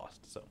being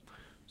lost. So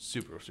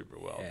super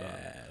well done.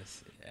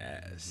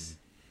 Yes.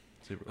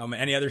 Super.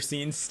 Any other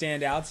scenes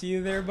stand out to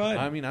you there, bud?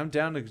 I mean, I'm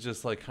down to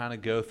just like kind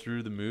of go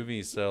through the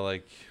movie. So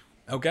like,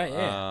 okay,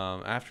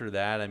 yeah. After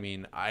that, I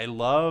mean, I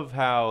love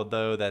how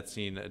though that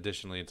scene,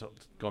 additionally,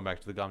 going back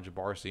to the Gom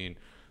Jabbar scene,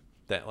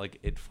 that like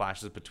it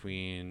flashes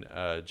between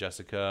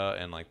Jessica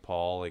and like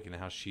Paul, like, and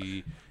how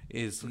she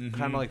is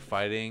kind of like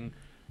fighting.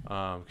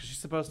 Because she's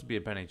supposed to be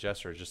a Bene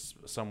Gesserit, just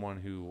someone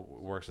who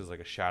works as like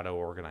a shadow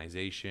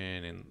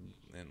organization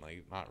and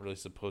like not really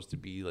supposed to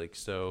be like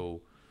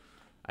so,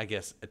 I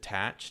guess,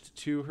 attached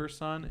to her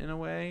son in a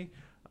way.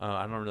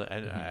 I don't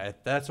really.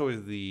 That's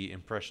always the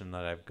impression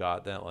that I've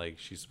got, that like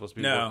she's supposed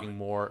to be working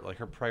more. Like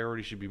her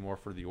priority should be more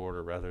for the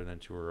Order rather than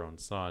to her own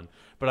son.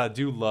 But I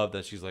do love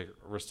that she's like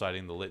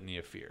reciting the Litany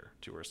of Fear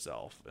to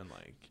herself, and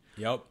like,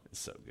 it's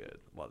so good.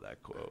 Love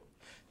that quote.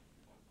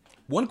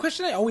 One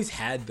question I always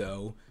had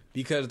though,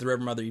 because the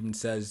Reverend Mother even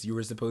says you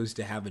were supposed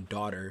to have a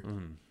daughter.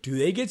 Do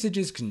they get to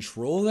just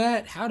control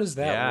that? How does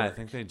that work? Yeah, I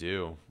think they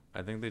do.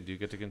 I think they do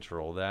get to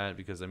control that,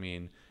 because I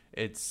mean,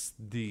 it's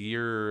the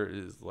year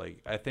is like,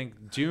 I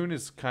think Dune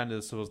is kind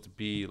of supposed to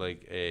be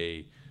like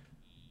a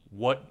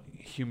what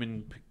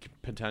human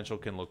potential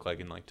can look like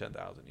in like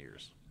 10,000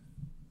 years.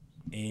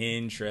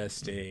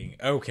 Interesting.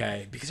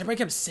 Okay, because everybody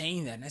kept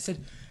saying that, and I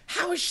said,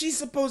 how is she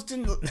supposed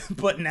to?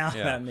 But now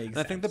that makes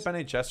sense. I think the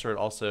Bene Gesserit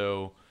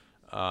also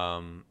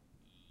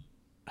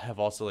have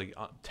also like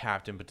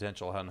tapped in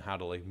potential on how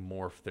to like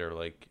morph their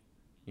like,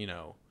 you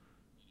know,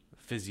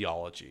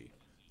 physiology.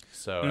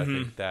 So I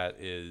think that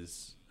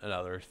is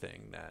another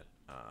thing that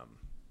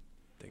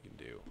they can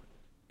do,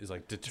 is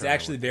like determine. It's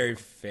actually very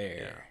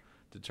fair,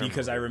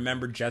 because I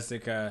remember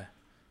Jessica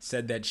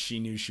said that she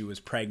knew she was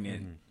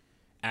pregnant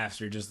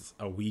after just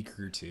a week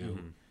or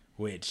two,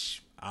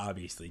 which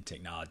obviously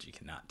technology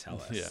cannot tell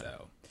us. Yeah.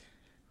 So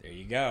there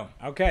you go.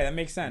 Okay, that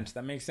makes sense.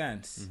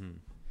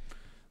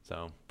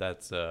 So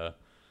that's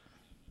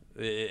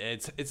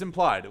it's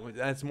implied.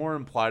 It's more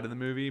implied in the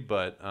movie,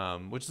 but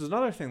which is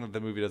another thing that the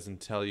movie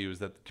doesn't tell you, is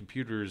that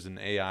computers and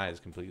AI is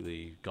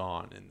completely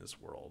gone in this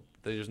world.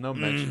 There's no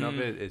mention of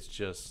it. It's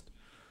just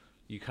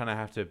you kind of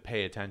have to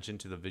pay attention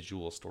to the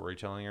visual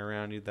storytelling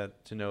around you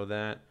to know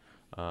that.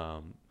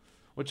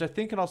 Which I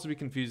think can also be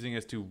confusing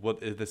as to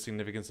what is the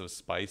significance of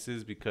spice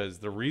is, because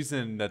the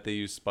reason that they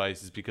use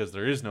spice is because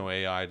there is no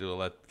AI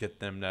to get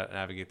them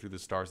navigate through the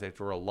stars. They have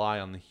to rely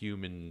on the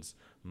human's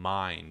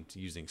mind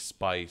using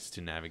spice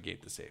to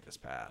navigate the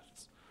safest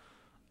paths.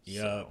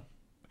 Yeah. So.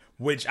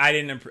 Which I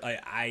didn't.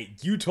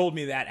 You told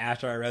me that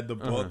after I read the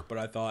book, but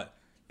I thought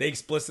they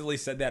explicitly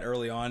said that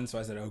early on, so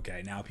I said,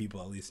 okay, now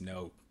people at least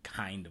know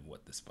kind of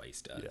what the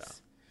spice does. Yeah.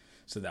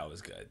 So that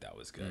was good.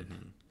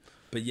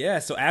 But yeah,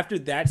 so after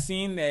that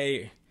scene,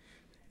 they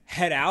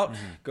head out,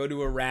 go to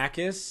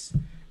Arrakis,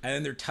 and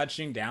then they're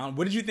touching down.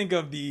 What did you think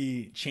of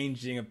the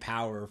changing of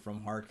power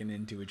from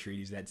Harkonnen to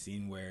Atreides, that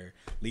scene where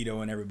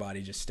Leto and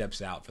everybody just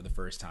steps out for the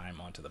first time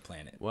onto the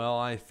planet? Well,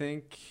 I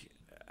think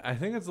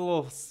it's a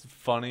little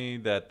funny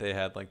that they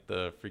had like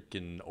the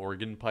freaking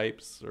organ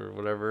pipes or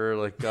whatever,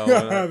 like going.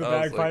 The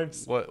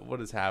bagpipes. Like, what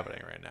is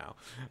happening right now?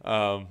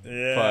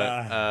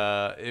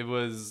 But it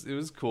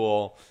was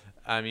cool.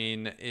 I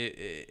mean,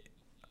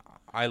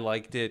 I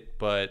liked it,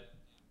 but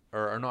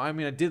no, I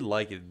mean, I did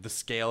like it. The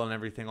scale and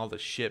everything, all the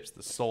ships,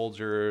 the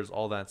soldiers,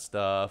 all that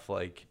stuff.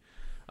 Like,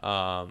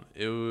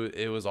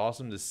 it was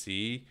awesome to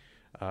see.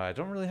 I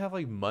don't really have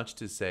like much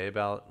to say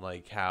about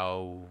like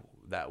how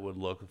that would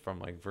look from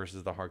like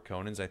versus the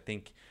Harkonnens. I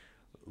think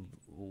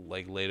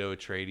like Leto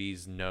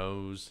Atreides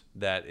knows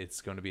that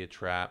it's going to be a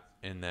trap,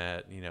 and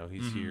that, you know,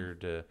 he's here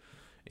to.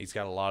 He's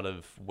got a lot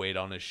of weight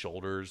on his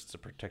shoulders to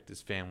protect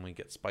his family,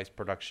 get spice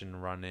production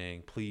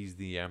running, please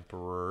the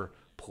Emperor.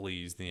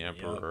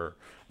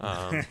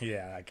 Yep.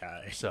 Yeah, that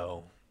guy.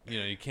 So, you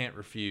know, you can't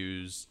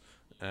refuse,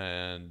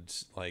 and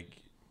like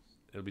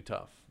it'll be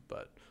tough.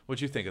 But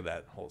what'd you think of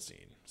that whole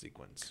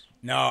sequence?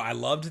 No, I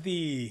loved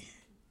the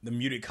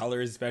muted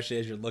colors, especially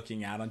as you're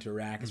looking out onto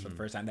Arrakis for the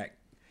first time. That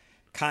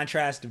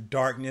contrast of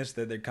darkness,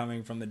 that they're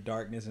coming from the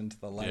darkness into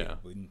the light. Yeah.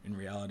 In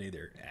reality,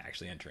 they're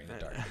actually entering the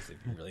darkness if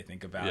you really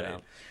think about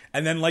it.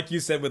 And then, like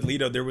you said with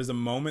Leto, there was a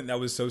moment that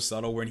was so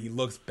subtle when he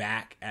looks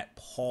back at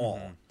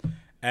Paul.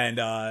 And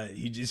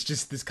it's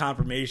just this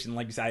confirmation,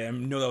 like you said, I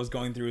know that was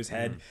going through his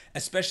head,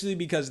 especially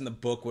because in the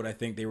book, what I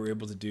think they were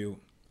able to do,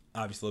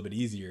 obviously a little bit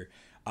easier,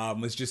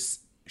 was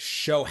just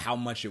show how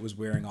much it was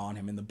wearing on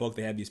him. In the book,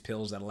 they had these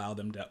pills that allowed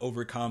them to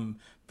overcome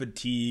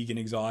fatigue and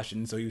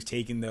exhaustion, so he was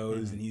taking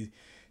those, and he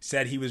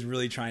said he was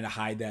really trying to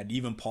hide that.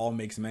 Even Paul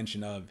makes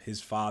mention of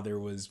his father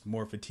was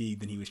more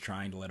fatigued than he was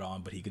trying to let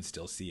on, but he could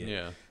still see it.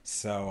 Yeah.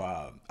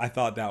 So I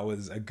thought that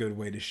was a good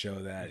way to show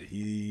that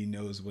he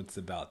knows what's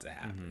about to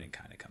happen and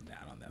kind of come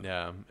down on them.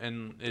 Yeah,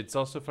 and it's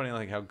also funny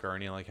like how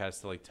Gurney like has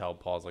to like tell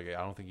Paul's like,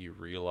 I don't think you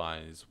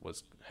realize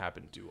what's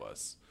happened to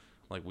us.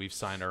 Like we've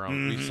signed our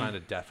own, we've signed a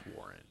death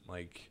warrant.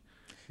 Like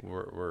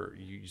we're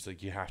you just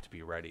like you have to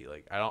be ready.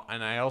 Like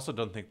I also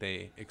don't think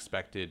they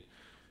expected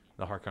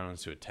the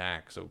Harkonnens to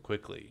attack so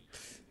quickly.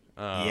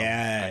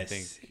 I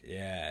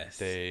think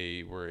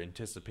they were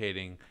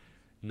anticipating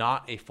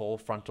not a full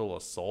frontal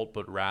assault,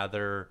 but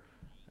rather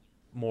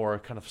more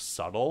kind of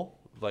subtle.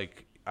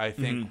 Like I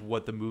think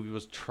what the movie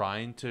was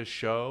trying to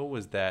show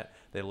was that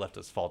they left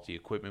us faulty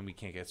equipment. We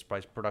can't get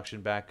spice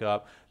production back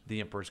up.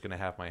 The Emperor's going to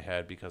have my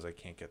head because I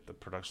can't get the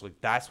production.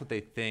 Like that's what they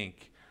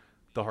think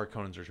the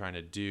Harkonnens are trying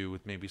to do,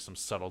 with maybe some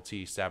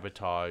subtlety,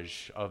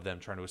 sabotage of them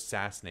trying to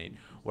assassinate.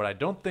 What I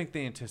don't think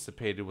they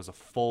anticipated was a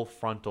full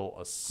frontal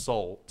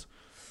assault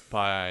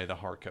by the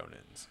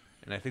Harkonnens.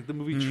 And I think the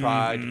movie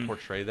tried to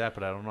portray that,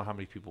 but I don't know how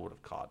many people would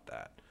have caught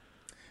that.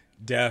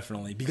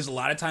 Definitely. Because a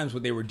lot of times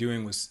what they were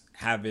doing was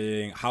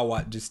having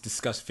Hawat just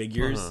discuss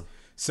figures.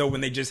 So when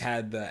they just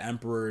had the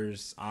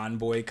Emperor's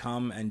envoy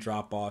come and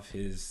drop off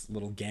his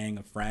little gang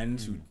of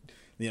friends who,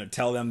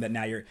 tell them that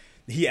now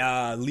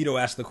Leto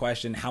asked the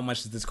question, how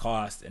much does this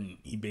cost? And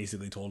he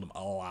basically told him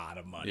a lot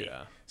of money.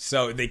 Yeah.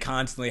 So they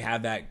constantly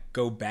have that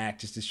go back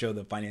just to show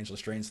the financial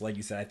strains. Like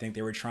you said, I think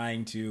they were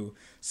trying to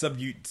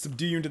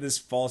subdue you into this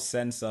false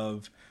sense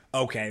of,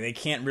 okay, they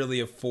can't really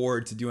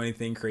afford to do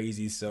anything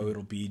crazy, so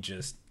it'll be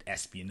just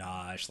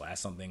espionage /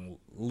 something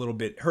a little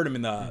bit hurt him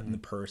in the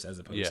purse as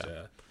opposed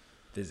to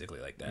physically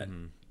like that.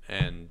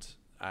 And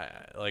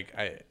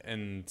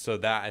so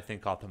that I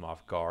think caught them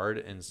off guard,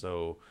 and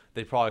so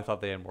they probably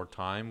thought they had more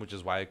time, which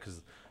is why,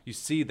 because you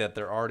see that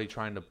they're already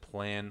trying to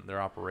plan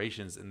their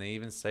operations, and they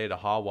even say to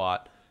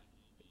Hawat,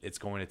 it's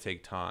going to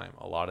take time,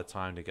 a lot of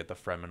time, to get the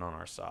Fremen on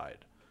our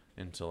side,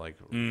 and to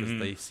because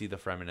they see the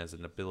Fremen as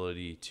an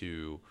ability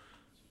to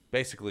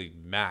basically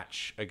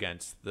match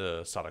against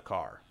the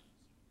Sardaukar.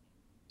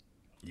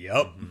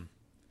 Yep.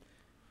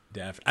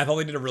 I thought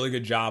they did a really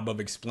good job of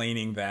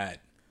explaining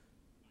that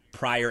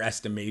prior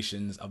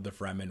estimations of the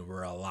Fremen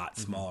were a lot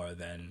smaller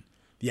than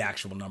the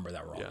actual number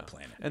that were on the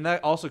planet. And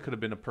that also could have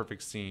been a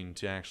perfect scene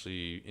to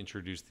actually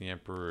introduce the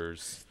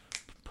Emperor's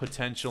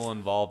potential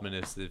involvement.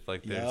 If they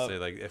say,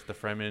 like, if the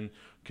Fremen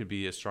could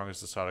be as strong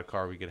as the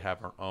Sardaukar, we could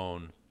have our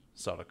own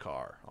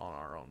Sardaukar on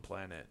our own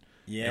planet.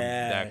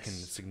 Yeah, that can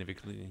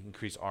significantly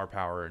increase our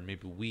power, and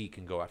maybe we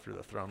can go after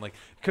the throne. Like,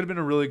 it could have been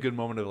a really good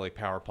moment of like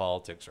power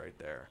politics right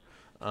there.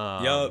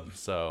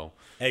 So,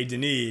 hey,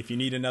 Denis, if you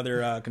need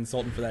another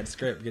consultant for that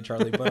script, get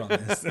Charlie Butt on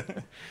this.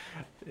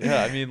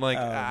 Yeah, I mean, like,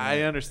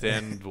 I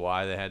understand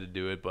why they had to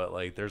do it, but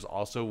like, there's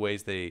also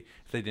ways if they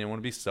didn't want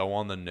to be so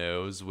on the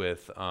nose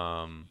with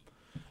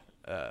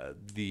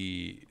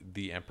the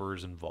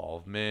Emperor's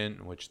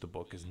involvement, which the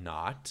book is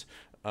not,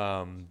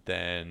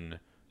 then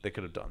they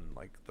could have done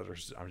like.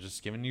 I'm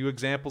just giving you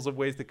examples of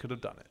ways they could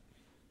have done it.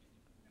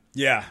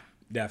 Yeah,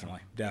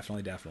 definitely.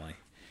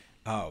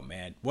 Oh,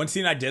 man. One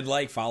scene I did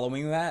like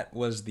following that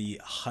was the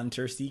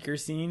hunter-seeker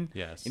scene.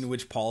 Yes. In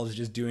which Paul is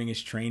just doing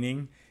his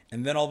training.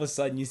 And then all of a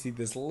sudden you see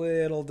this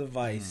little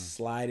device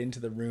slide into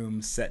the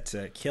room set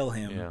to kill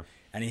him. Yeah.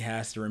 And he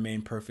has to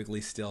remain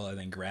perfectly still and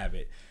then grab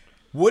it.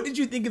 What did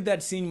you think of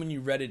that scene when you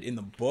read it in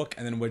the book?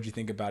 And then what did you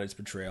think about its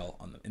portrayal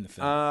in the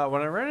film?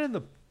 When I read it in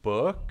the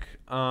book,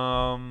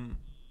 I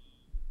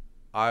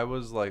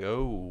was like,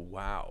 oh,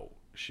 wow.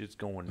 Shit's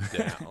going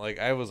down. Like,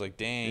 I was like,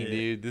 dang,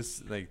 dude,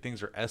 this, like,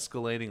 things are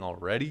escalating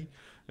already.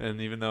 And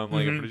even though I'm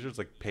like, I'm pretty sure it's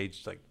like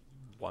page like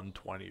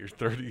 120 or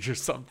 30 or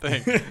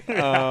something.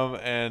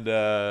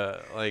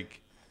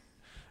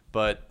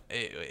 But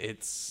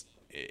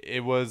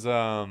it was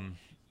I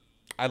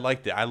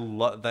liked it. I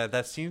love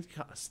that scene.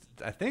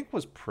 I think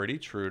was pretty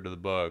true to the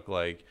book.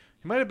 Like,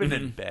 he might have been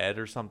in bed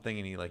or something,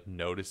 and he like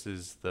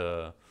notices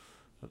the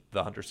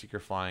hunter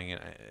seeker flying,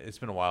 and it's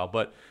been a while,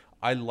 but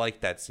I like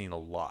that scene a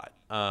lot.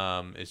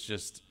 It's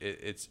just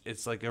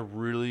it's like a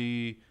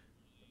really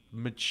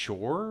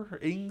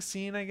maturing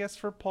scene, I guess,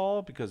 for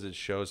Paul, because it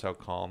shows how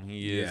calm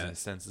he is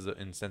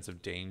in sense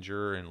of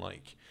danger, and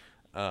like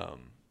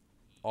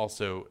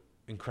also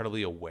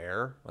incredibly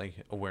aware. Like,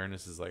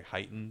 awareness is like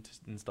heightened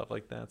and stuff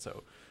like that.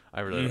 So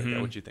I really like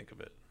that. What do you think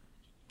of it?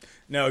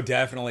 No,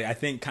 definitely. I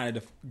think, kind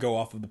of to go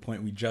off of the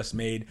point we just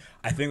made,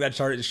 I think that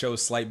started to show a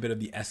slight bit of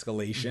the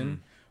escalation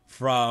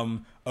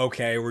from,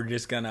 okay, we're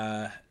just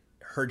gonna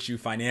hurt you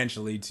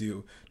financially,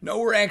 to, no,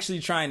 we're actually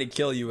trying to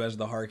kill you as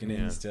the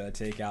Harkonnens to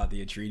take out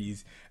the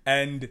Atreides.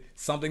 And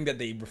something that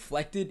they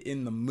reflected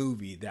in the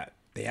movie that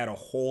they had a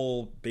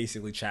whole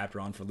basically chapter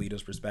on for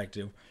Leto's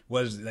perspective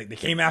was like, they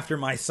came after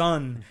my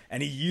son,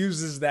 and he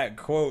uses that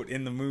quote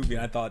in the movie.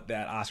 And I thought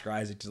that Oscar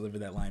Isaac delivered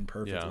that line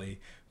perfectly. Yeah.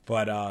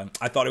 But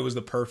I thought it was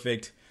the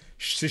perfect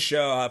scene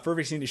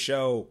to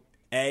show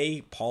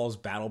Paul's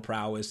battle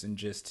prowess and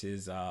just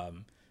his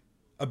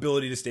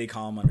ability to stay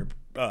calm under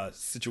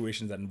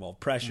situations that involve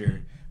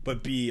pressure,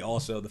 but B,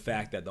 also the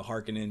fact that the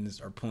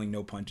Harkonnens are pulling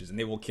no punches, and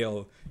they will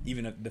kill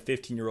even the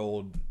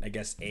 15-year-old, I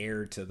guess,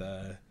 heir to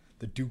the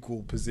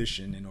ducal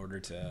position in order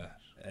to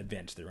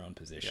advance their own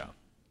position.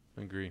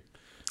 Yeah,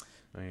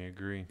 I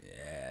agree.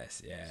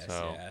 Yes.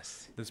 So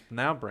this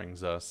now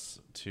brings us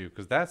to,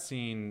 because that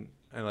scene,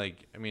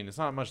 it's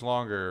not much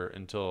longer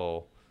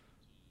until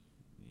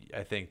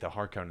I think the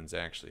Harkonnens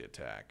actually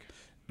attack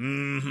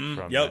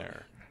from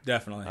there.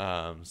 Definitely.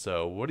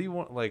 So what do you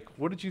want?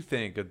 What did you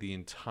think of the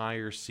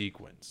entire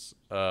sequence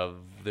of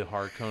the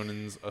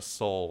Harkonnens'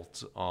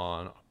 assault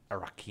on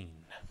Arrakeen?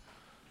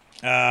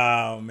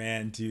 Oh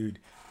man, dude,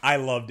 I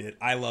loved it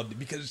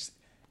because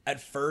at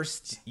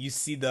first you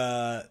see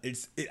I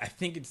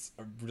think it's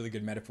a really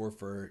good metaphor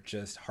for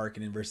just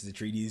Harkonnen versus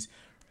Atreides.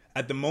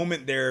 At the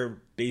moment,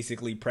 they're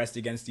basically pressed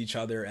against each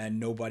other, and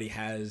nobody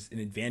has an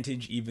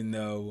advantage, even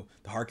though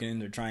the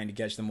Harkonnen are trying to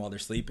catch them while they're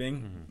sleeping.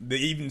 Mm-hmm. They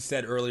even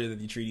said earlier that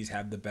the Atreides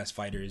have the best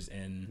fighters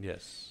in,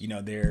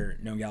 their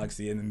known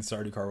galaxy, and then the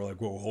Sardaukar were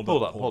like, "Whoa, hold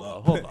up."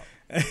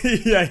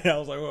 yeah, I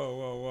was like,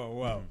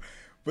 "Whoa." Mm-hmm.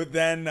 But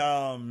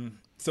then,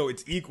 so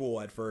it's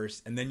equal at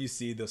first, and then you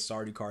see the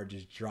Sardaukar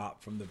just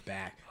drop from the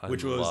back,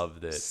 which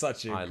was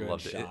such a good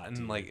shot.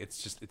 And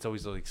it's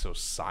always so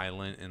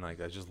silent, and I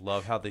just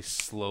love how they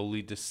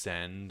slowly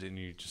descend, and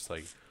you're just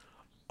like,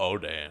 oh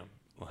damn,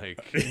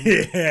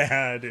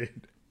 yeah,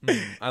 dude.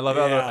 I love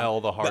how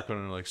all the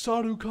Harkonnen are like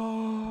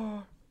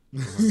Sardaukar.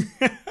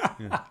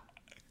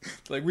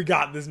 It's like, we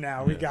got this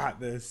now. We got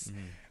this.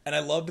 Mm-hmm. And I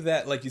loved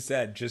that, like you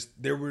said, just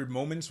there were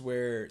moments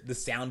where the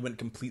sound went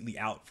completely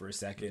out for a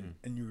second,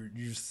 and you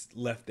just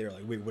left there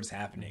like, wait, what's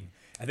happening?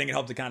 I think it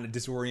helped to kind of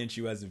disorient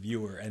you as a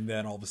viewer, and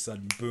then all of a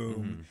sudden,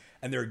 boom,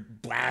 and they're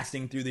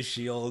blasting through the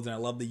shields, and I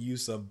love the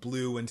use of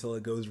blue until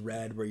it goes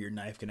red, where your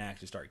knife can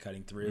actually start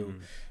cutting through.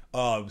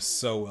 Oh, it was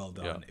so well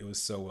done. Yeah. It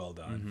was so well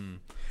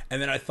done.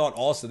 And then I thought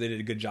also they did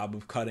a good job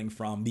of cutting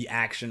from the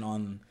action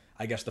on,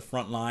 I guess, the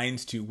front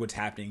lines to what's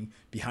happening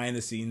behind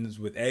the scenes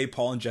with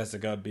Paul and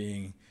Jessica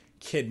being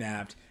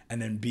kidnapped, and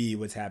then B,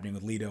 what's happening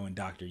with Leto and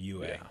Dr.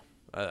 Yue. Yeah,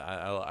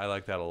 I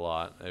like that a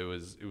lot. It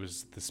was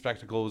the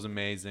spectacle was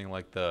amazing.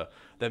 Like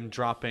them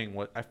dropping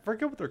what I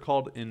forget what they're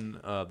called in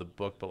the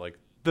book, but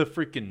the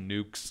freaking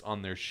nukes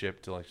on their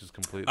ship to just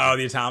completely. Oh,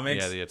 the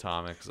atomics. Yeah, the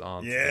atomics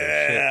on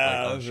their ship,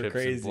 on those ships are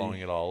crazy. And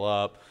blowing it all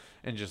up,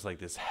 and just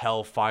this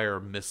hellfire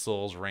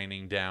missiles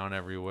raining down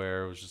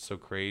everywhere. It was just so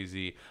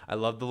crazy. I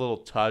love the little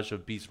touch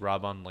of Beast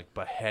Rabban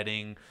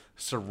beheading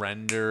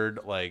surrendered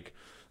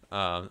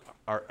our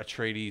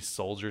Atreides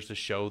soldiers to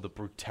show the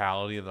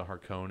brutality of the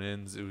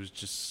Harkonnens. It was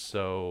just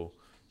so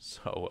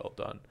well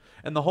done.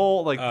 And the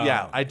whole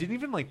I didn't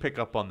even pick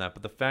up on that,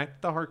 but the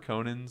fact that the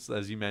Harkonnens,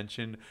 as you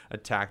mentioned,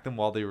 attacked them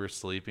while they were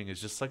sleeping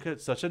is just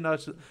such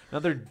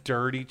another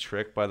dirty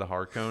trick by the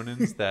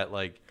Harkonnens that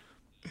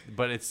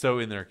but it's so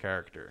in their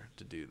character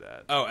to do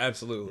that. Oh,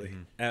 absolutely.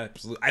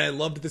 Absolutely. I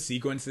loved the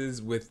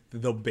sequences with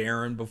the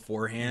Baron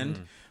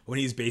beforehand when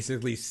he's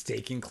basically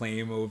staking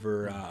claim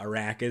over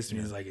Arrakis,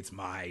 and he's like, it's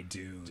my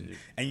Dune. Dude.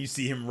 And you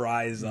see him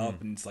rise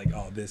up, and it's like,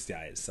 oh, this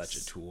guy is such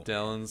a tool.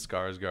 Stellan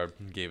Skarsgård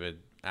gave an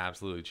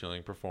absolutely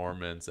chilling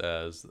performance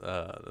as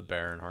the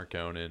Baron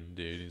Harkonnen,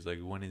 dude. He's like,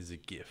 one is a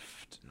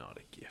gift, not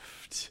a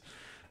gift.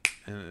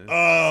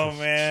 Oh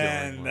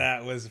man,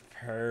 that was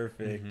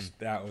perfect.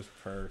 That was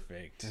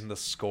perfect. And the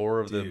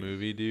score of the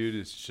movie, dude,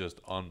 is just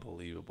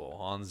unbelievable.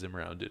 Hans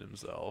Zimmer outdid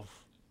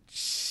himself.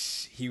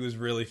 He was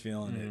really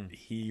feeling it.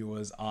 He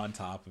was on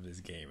top of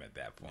his game at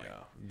that point.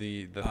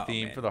 Yeah. The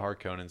theme for the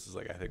Harkonnens is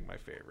I think my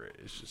favorite.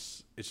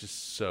 It's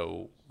just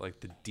so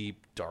the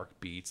deep dark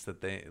beats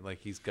that they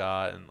he's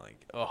got, and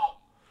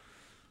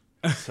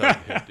so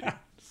good, dude.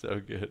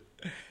 So good.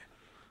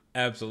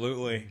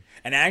 Absolutely.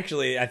 And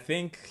actually, I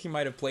think he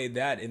might have played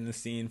that in the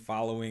scene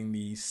following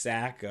the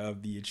sack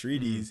of the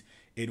Atreides,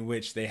 in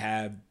which they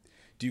have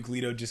Duke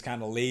Leto just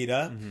kind of laid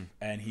up,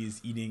 and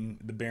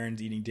the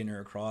Baron's eating dinner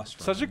across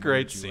from Such a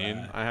great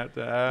scene, I have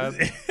to add.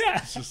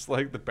 It's just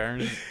the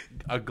Baron's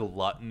a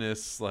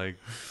gluttonous,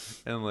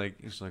 and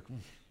he's like,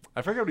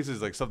 I forget what he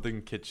says,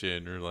 something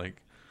kitchen, or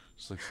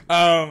just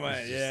oh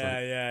my,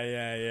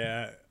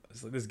 yeah.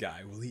 It's this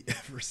guy, will he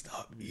ever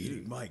stop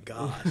eating? My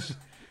gosh.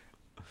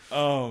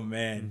 Oh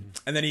man.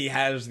 And then he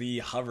has the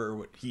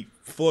hover, he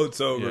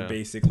floats over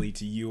basically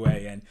to Yue,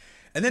 and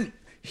then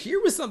here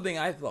was something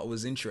I thought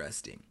was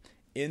interesting.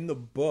 In the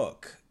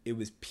book, it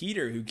was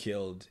Peter who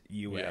killed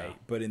Yue,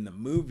 but in the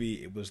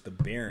movie it was the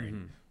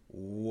Baron.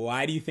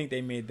 Why do you think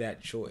they made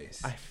that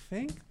choice? I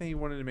think they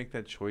wanted to make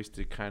that choice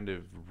to kind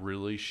of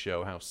really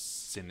show how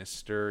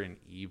sinister and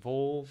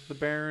evil the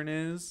Baron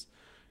is,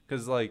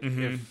 because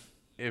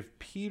if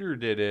Peter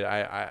did it,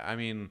 I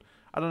mean,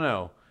 I don't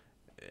know.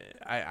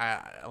 I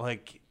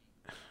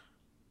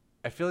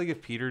feel like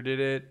if Peter did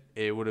it,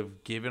 it would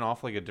have given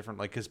off a different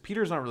because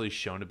Peter's not really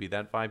shown to be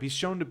that vibe. He's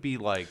shown to be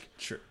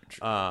true.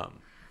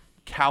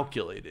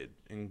 Calculated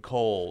and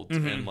cold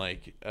and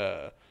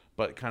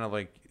but kind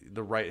of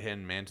the right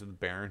hand man to the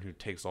Baron who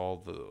takes all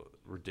the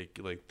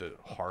ridiculous, the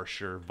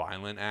harsher,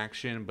 violent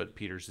action. But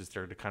Peter's just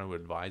there to kind of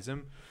advise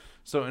him.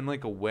 So in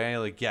like a way,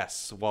 like,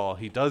 yes, while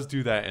he does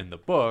do that in the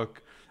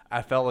book,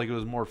 I felt like it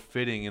was more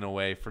fitting in a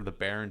way for the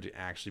Baron to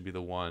actually be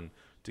the one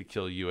to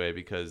kill Yue,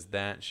 because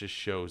that just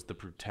shows the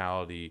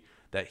brutality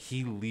that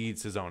he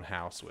leads his own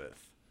house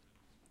with.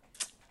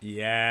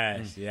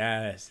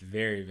 Yes,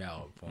 very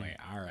valid point.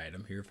 All right,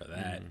 I'm here for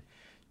that,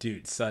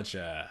 dude. Such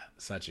a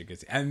good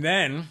scene. And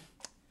then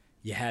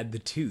you had the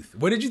tooth.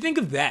 What did you think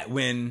of that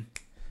when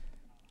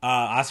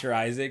Oscar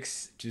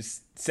Isaacs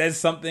just says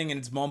something and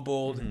it's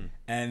mumbled,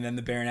 and then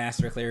the Baron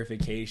asks for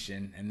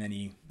clarification, and then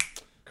he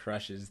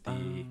crushes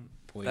the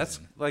poison? That's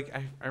like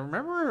I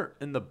remember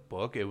in the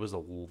book it was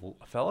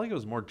I felt like it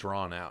was more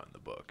drawn out in the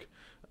book.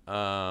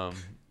 I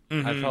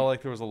felt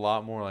like there was a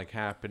lot more like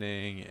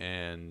happening,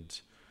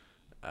 and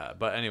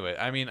but anyway,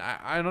 I mean,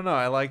 I don't know.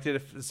 I liked it.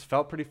 It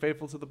felt pretty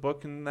faithful to the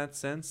book in that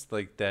sense,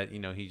 like that, you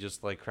know, he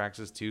just like cracks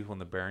his tooth when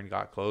the Baron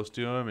got close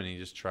to him, and he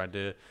just tried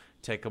to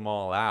take them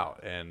all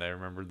out. And I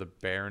remember the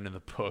Baron in the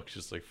book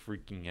just like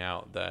freaking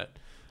out that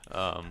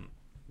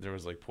there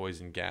was like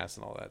poison gas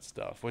and all that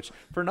stuff. Which,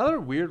 for another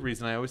weird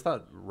reason, I always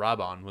thought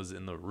Raban was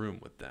in the room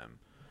with them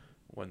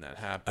when that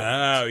happened.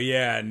 Oh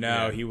yeah,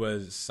 no, he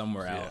was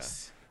somewhere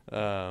else.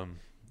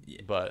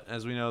 But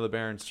as we know, the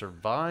Baron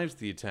survives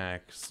the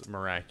attacks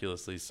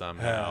miraculously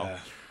somehow.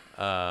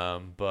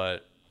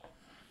 But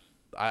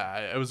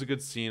it was a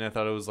good scene. I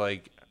thought it was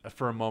like,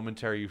 for a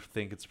momentary, you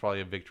think it's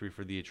probably a victory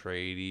for the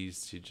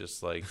Atreides to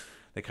just like,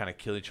 they kind of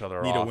kill each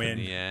other off in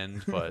the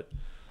end. But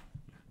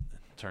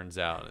turns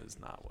out it's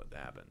not what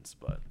happens.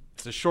 But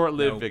it's a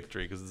short-lived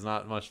victory, because it's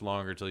not much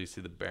longer till you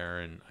see the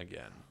Baron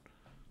again.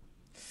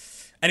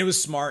 And it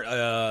was smart,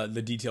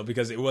 the detail,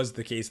 because it was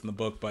the case in the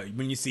book, but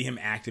when you see him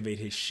activate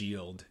his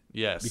shield,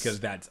 because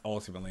that's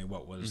ultimately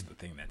what was the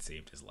thing that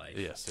saved his life.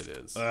 Yes, it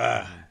is.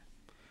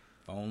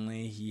 If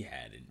only he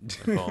had it.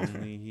 If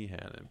only he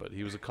had it. But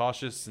he was a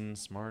cautious and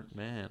smart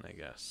man, I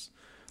guess.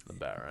 The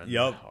Baron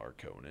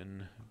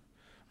Harkonnen.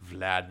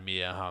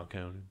 Vladimir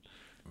Harkonnen.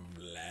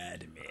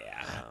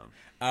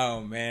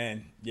 Oh,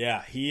 man.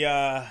 Yeah, he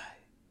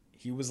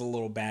was a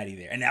little baddie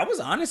there. And that was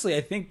honestly,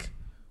 I think,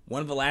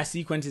 one of the last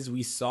sequences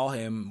we saw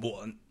him.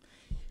 Well,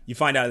 you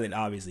find out that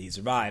obviously he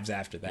survives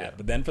after that,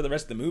 but then for the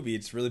rest of the movie,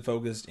 it's really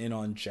focused in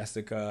on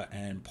Jessica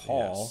and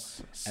Paul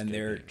and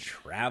their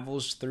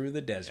travels through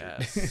the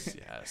desert.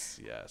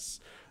 Yes.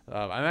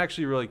 I'm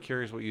actually really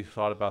curious what you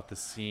thought about the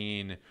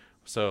scene.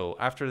 So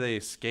after they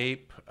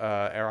escape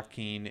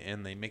Arrakeen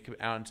and they make it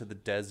out into the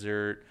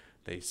desert,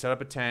 they set up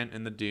a tent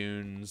in the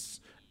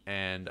dunes,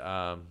 and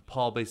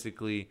Paul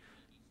basically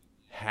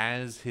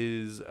has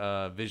his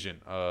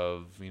vision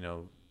of, you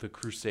know, the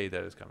crusade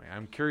that is coming.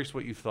 I'm curious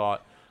what you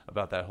thought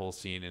about that whole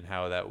scene and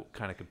how that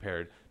kind of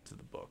compared to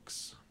the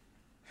books.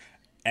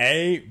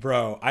 Hey,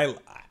 bro,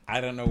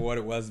 I don't know what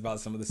it was about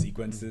some of the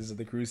sequences of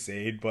the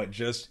crusade, but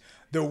just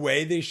the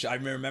way they I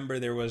remember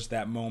there was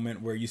that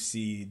moment where you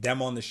see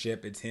them on the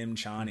ship. It's him,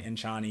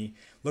 Chani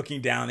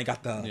looking down. They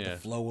got the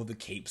flow of the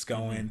capes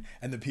going,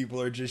 and the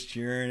people are just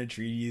cheering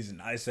Atreides.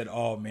 And I said,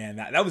 "Oh man,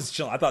 that was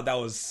chill." I thought that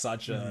was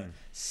such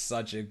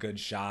a good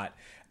shot.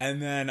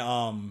 And then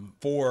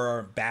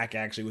for back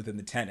actually within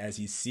the tent as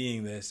he's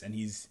seeing this and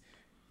he's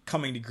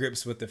coming to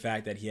grips with the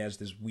fact that he has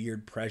this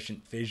weird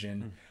prescient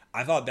vision.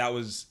 I thought that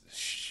was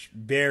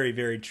very,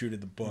 very true to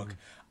the book.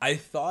 I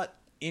thought,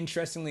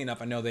 interestingly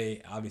enough, I know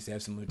they obviously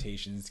have some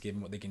limitations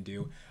given what they can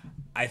do.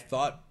 I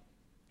thought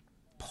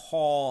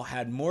Paul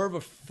had more of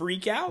a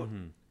freak out,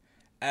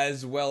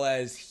 as well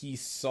as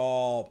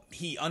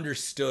he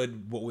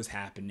understood what was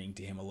happening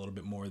to him a little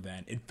bit more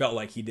than it felt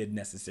like he did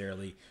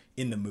necessarily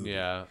in the movie.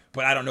 Yeah.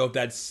 But I don't know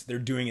if they're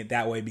doing it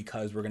that way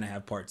because we're going to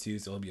have part 2,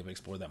 so he'll be able to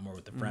explore that more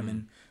with the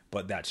Fremen.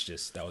 But that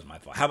was my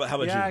thought. How about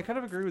you? Yeah, I kind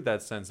of agree with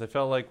that sense. I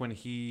felt like when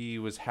he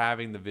was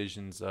having the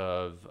visions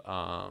of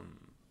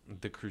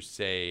the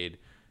crusade,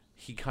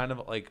 he kind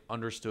of like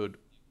understood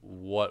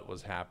what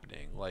was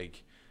happening.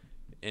 Like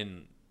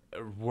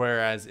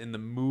whereas in the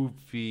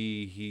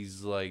movie,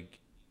 he's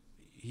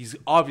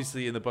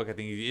obviously in the book, I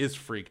think he is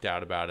freaked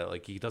out about it.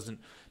 Like he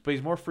doesn't, but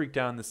he's more freaked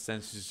out in the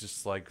sense he's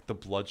just like, the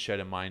bloodshed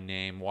in my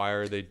name. Why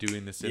are they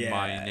doing this in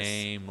my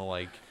name?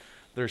 Like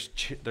they're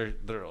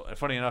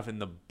funny enough in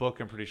the book,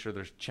 I'm pretty sure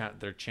they're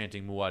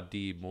chanting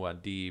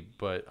Muad'Dib,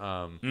 but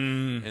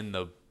in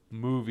the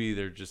movie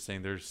they're just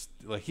saying there's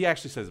like, he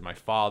actually says my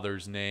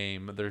father's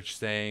name. They're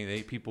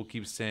saying people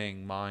keep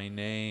saying my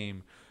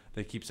name.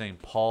 They keep saying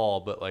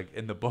Paul, but like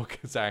in the book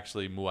it's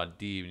actually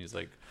Muad'Dib, and he's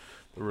like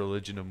the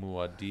religion of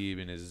Muad'Dib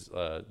in his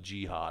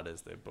jihad,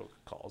 as the book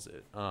calls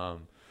it.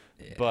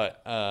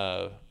 But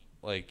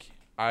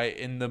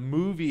in the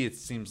movie it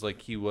seems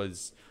like he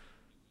was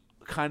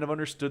kind of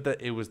understood that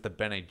it was the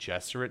Bene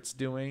Gesserit's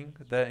doing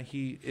that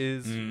he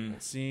is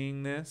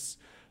seeing this,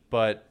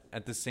 but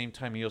at the same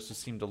time he also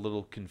seemed a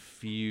little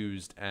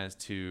confused as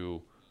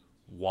to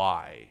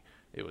why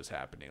it was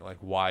happening, like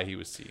why he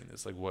was seeing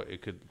this, like what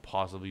it could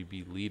possibly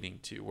be leading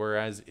to.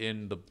 Whereas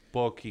in the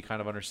book he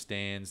kind of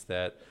understands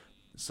that,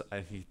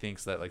 he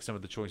thinks that like some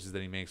of the choices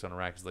that he makes on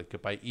Arrakis,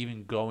 like by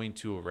even going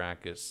to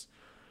Arrakis,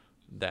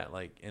 that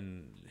like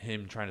in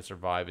him trying to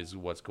survive is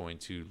what's going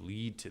to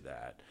lead to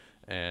that.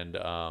 And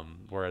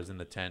whereas in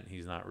the tent,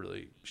 he's not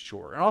really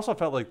sure. And also, I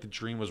felt like the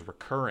dream was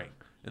recurring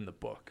in the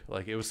book.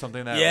 Like it was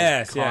something that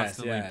was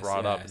constantly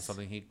brought up and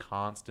something he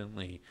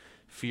constantly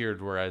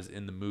feared. Whereas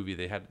in the movie,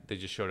 they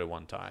just showed it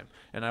one time.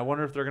 And I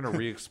wonder if they're going to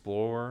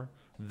re-explore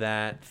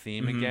that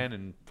theme again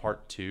in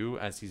part 2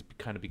 as he's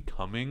kind of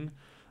becoming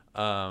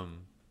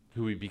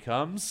who he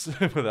becomes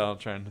without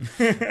trying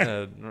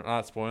to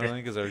not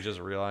spoiling, because I just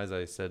realized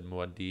I said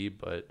Muad'Dib,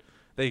 but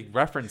they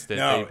referenced it.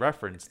 No. They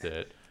referenced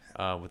it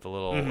with the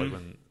little like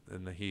when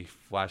he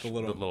flashed the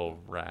little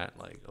rat,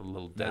 like a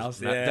little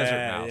desert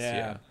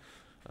mouse.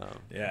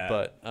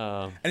 But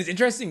and it's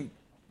interesting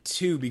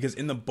too because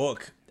in the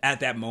book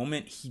at that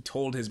moment he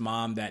told his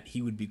mom that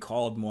he would be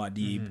called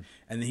Muad'Dib,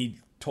 and then he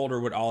told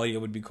her what Alia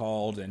would be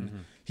called,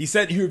 and he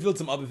revealed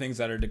some other things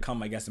that are to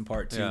come, I guess, in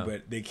part 2,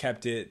 but they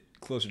kept it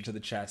closer to the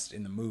chest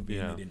in the movie,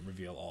 and they didn't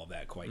reveal all of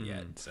that quite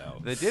yet.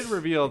 So they did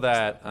reveal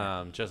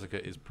that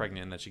Jessica is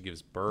pregnant and that she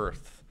gives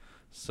birth.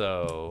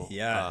 So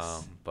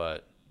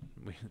but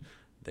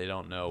they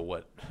don't know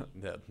what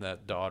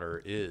that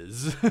daughter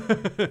is, or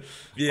who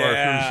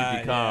she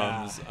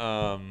becomes.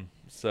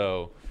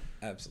 So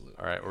absolutely.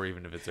 All right, or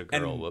even if it's a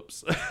girl.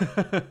 Whoops.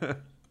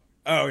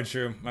 Oh,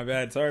 true. My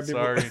bad. Sorry,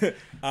 people. Sorry.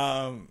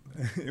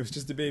 It was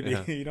just a baby.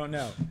 Yeah. You don't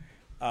know.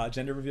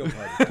 Gender reveal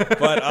party.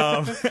 But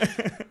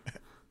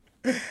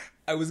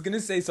I was gonna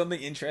say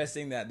something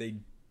interesting that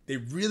they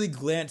really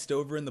glanced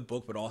over in the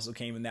book, but also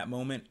came in that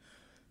moment.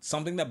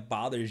 Something that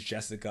bothers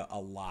Jessica a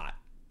lot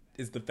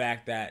is the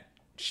fact that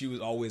she was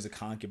always a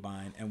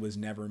concubine and was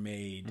never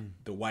made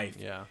the wife.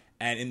 Yeah.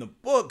 And in the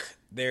book,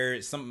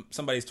 they're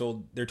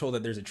told that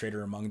there's a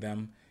traitor among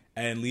them,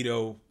 and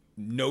Leto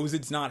knows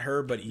it's not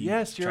her, but he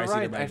yes, you're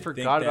right. I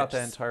forgot about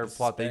that entire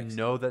plot. They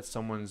know that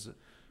someone's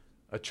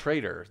a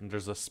traitor, and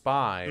there's a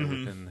spy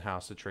within the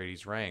House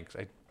Atreides ranks.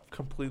 I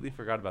completely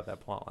forgot about that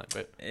plot line,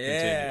 but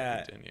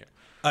continue.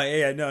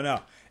 No.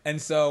 And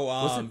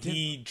so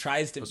he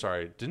tries to. Oh,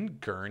 sorry,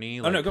 didn't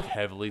Gurney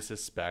heavily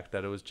suspect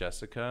that it was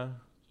Jessica?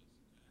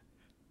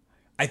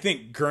 I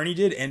think Gurney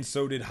did, and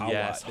so did Hawat.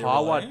 Yes,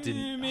 Hawat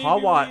didn't.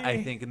 Hawat,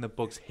 I think, in the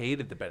books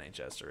hated the Bene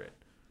Gesserit.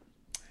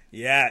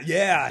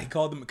 Yeah. He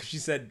called them because she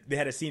said they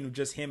had a scene with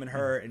just him and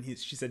her, and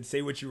she said,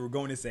 "Say what you were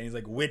going to say." And he's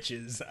like,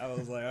 "Witches." I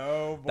was like,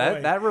 "Oh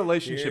boy." That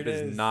relationship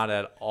is not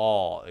at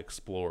all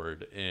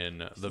explored in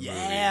the movie.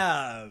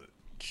 Yeah,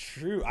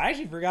 true. I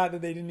actually forgot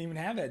that they didn't even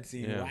have that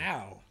scene. Yeah.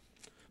 Wow.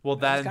 Well,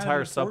 that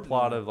entire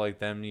subplot of like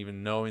them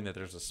even knowing that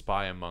there's a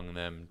spy among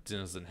them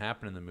doesn't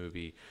happen in the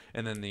movie,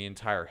 and then the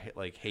entire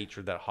like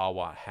hatred that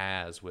Hawat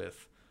has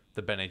with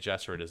the Bene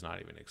Gesserit is not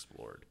even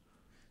explored.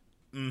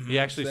 He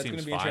actually seems fine. That's going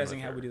to be interesting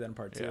how we do that in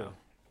part 2.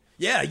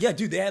 Yeah,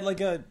 dude. They had like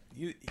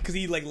because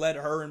he like led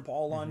her and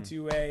Paul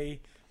onto a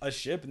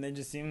ship, and they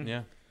just seemed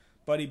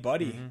buddy.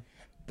 But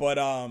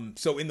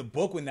so in the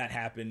book when that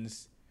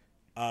happens,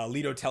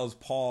 Leto tells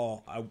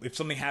Paul, if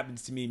something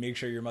happens to me, make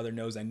sure your mother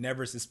knows I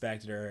never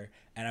suspected her,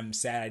 and I'm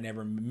sad I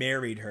never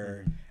married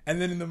her. And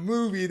then in the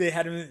movie, they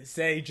had him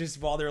say, just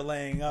while they're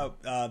laying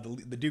up,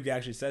 the Duke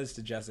actually says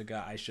to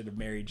Jessica, I should have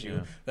married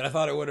you. But I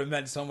thought it would have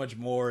meant so much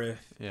more if...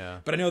 Yeah.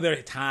 But I know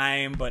there's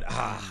time, but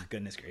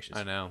goodness gracious.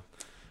 I know.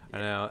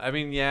 I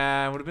mean,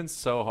 yeah, it would have been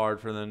so hard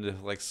for them to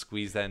like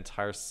squeeze that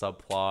entire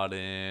subplot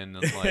in.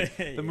 And, like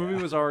the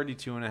movie was already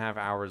 2.5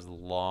 hours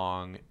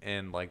long,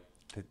 and like...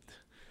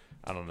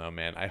 I don't know,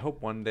 man. I hope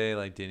one day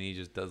like Denis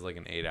just does like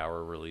an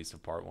 8-hour release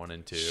of part 1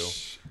 and 2,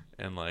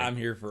 and like I'm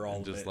here for all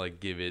of it. Just like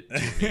give it to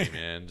me,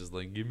 man. Just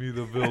like give me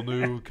the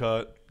Villeneuve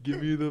cut.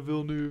 Give me the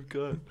Villeneuve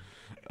cut.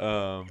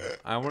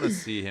 I want to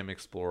see him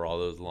explore all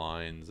those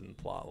lines and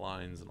plot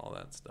lines and all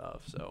that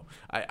stuff. So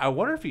I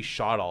wonder if he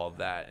shot all of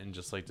that and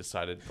just like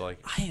decided to, like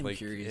I am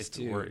curious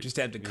too. Just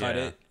to have to cut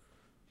it.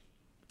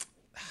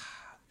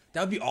 That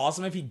would be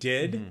awesome if he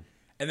did.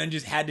 And then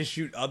just had to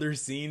shoot other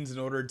scenes in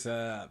order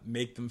to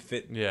make them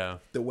fit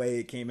the way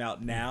it came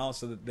out now,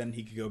 so that then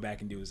he could go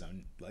back and do his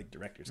own like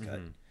director's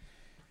cut.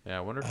 Yeah,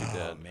 I wonder if he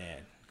did. Oh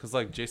man, because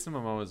like Jason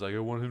Momoa was like, I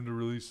want him to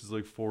release his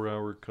like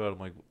 4-hour cut. I'm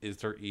like, is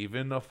there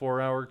even a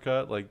 4-hour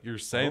cut? Like you're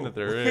saying that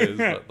there is,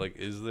 but like,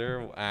 is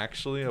there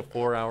actually a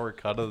 4-hour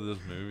cut of this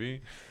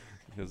movie?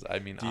 Because I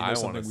mean, I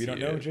want to see it. We don't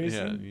know,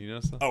 Jason. Yeah, you know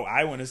something? Oh,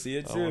 I want to see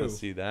it too. I want to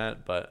see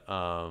that, but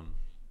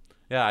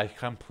yeah, I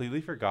completely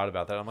forgot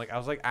about that. I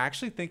was like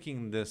actually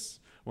thinking this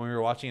when we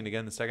were watching it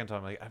again the second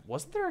time. Like,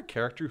 wasn't there a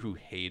character who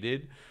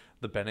hated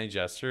the Bene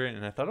Gesserit?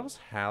 And I thought it was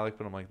Halleck,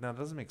 but I'm like, no, that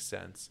doesn't make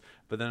sense.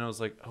 But then I was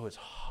like, oh, it's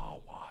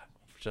Hawat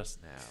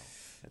just now.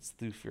 It's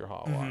Thufir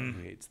Hawat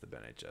who hates the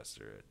Bene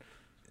Gesserit.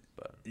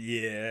 But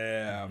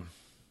yeah,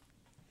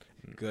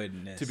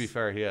 goodness. To be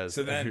fair, he has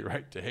every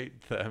right to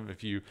hate them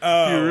if you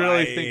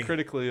really think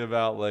critically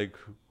about like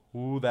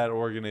who that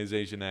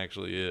organization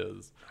actually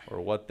is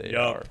or what they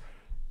are.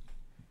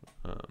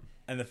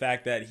 And the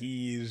fact that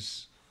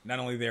he's not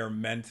only there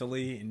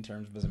mentally in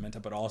terms of as a mentor,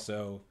 but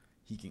also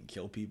he can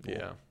kill people.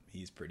 Yeah,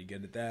 he's pretty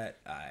good at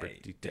that.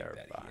 Pretty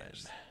terrifying.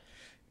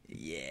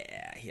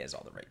 He has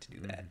all the right to do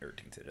that or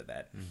to consider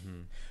that.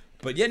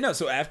 But yeah, no.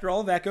 So after all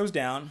of that goes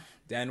down,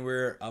 then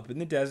we're up in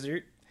the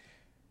desert.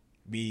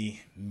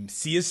 We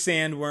see a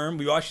sandworm.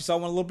 We actually saw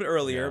one a little bit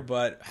earlier,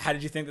 but how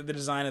did you think that the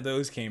design of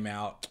those came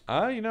out?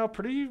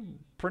 Pretty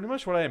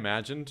much what I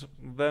imagined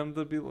them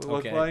to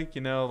look like.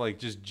 Like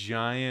just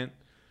giant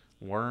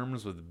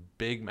worms with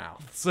big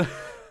mouths and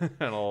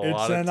a lot of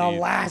teeth. It's an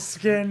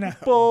Alaskan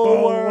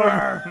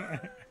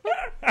bullworm.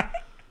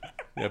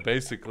 Yeah,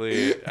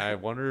 basically, I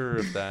wonder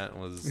if that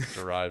was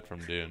derived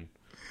from Dune.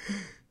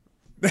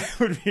 That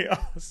would be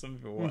awesome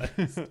if it was,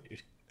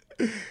 dude.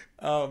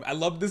 I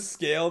love the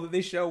scale that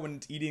they show when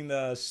it's eating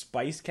the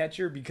spice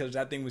catcher because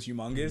that thing was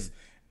humongous.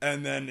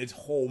 And then its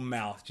whole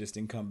mouth just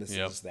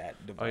encompasses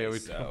that device. Oh, yeah, we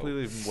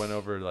completely went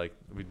over,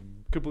 we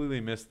completely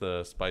missed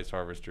the spice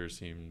harvester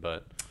scene,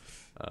 but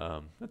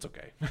that's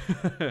okay.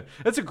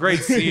 It's a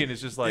great scene.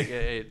 It's just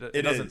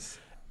it doesn't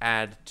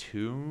add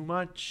too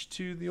much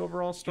to the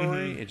overall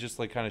story. It just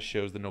kind of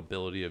shows the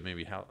nobility of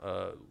maybe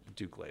how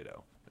Duke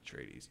Leto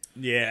Atreides.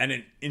 Yeah, and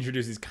it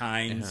introduces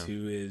Kynes,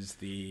 who is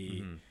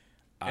the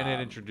and it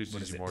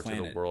introduces you more to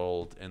the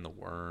world and the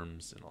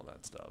worms and all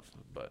that stuff.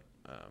 But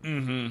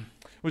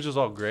which is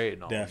all great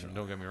and all.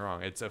 Don't get me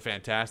wrong; it's a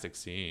fantastic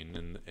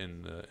scene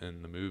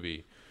in the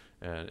movie.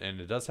 And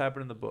it does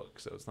happen in the book,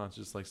 so it's not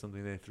just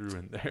something they threw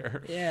in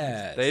there.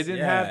 Yes, they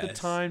didn't have the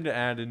time to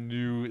add in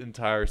new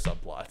entire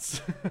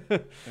subplots.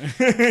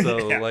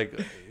 So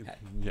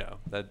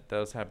that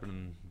does happen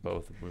in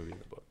both the movie and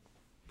the book.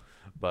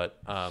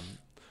 But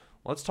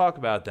let's talk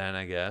about then.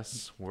 I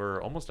guess we're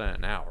almost at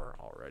an hour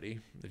already,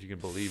 if you can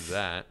believe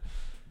that.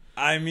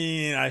 I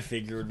mean, I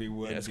figured we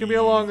would. Yeah, it's gonna be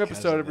a long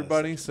episode,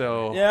 everybody.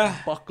 So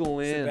buckle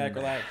in. Sit back,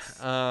 relax.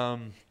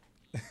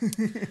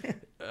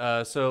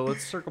 So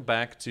let's circle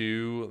back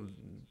to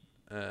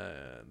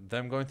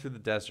them going through the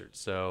desert.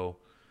 So,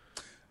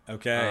 they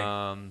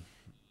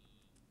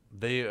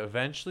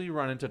eventually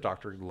run into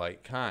Dr.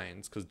 Light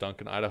Kynes because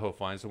Duncan Idaho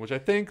finds them, which I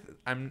think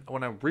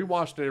when I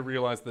rewatched it, I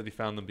realized that he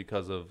found them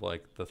because of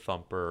the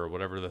thumper or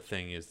whatever the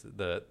thing is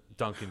that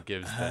Duncan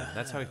gives them.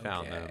 That's how he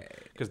found them,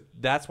 because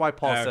that's why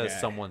Paul says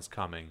someone's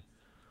coming.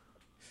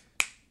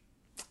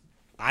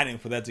 I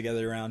didn't put that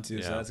together around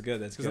too, so that's good.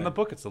 That's because in the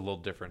book it's a little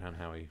different on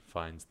how he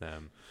finds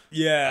them.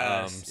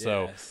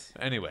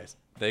 Anyways,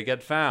 they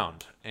get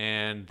found,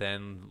 and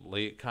then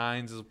Light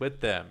Kynes is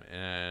with them,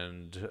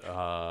 and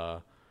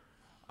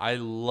I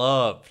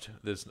loved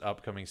this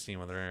upcoming scene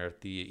when they're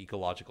at the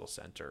ecological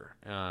center,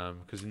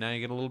 because now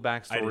you get a little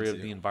backstory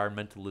of the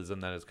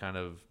environmentalism that is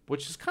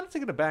which is kind of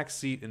taking a back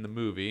seat in the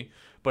movie,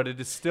 but it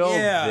is still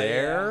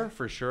there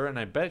for sure. And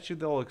I bet you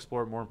they'll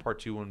explore it more in part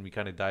 2 when we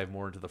kind of dive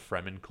more into the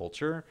Fremen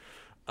culture.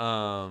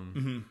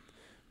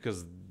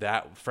 Because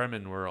that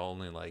Fremen were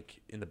only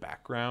in the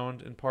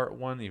background in part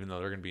 1, even though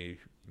they're going to be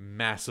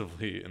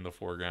massively in the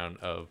foreground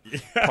of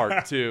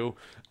part 2.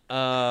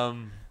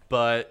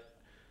 But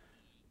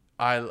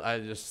I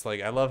just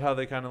I love how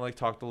they kind of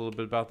talked a little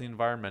bit about the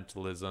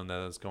environmentalism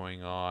that is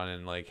going on,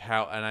 and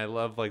and I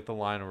love the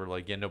line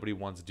where nobody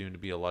wants Dune to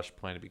be a lush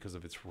planet because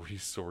of its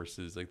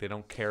resources. They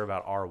don't care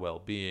about our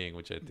well-being,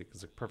 which I think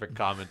is a perfect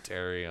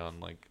commentary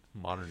on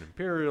modern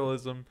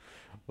imperialism,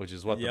 which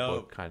is what the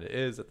book kind of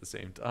is at the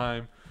same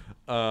time.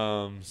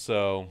 But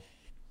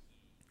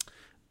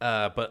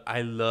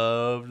I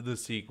loved the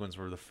sequence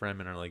where the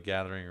Fremen are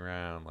gathering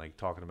around,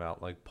 talking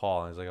about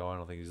Paul, and he's oh, I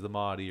don't think he's the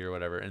Mahdi or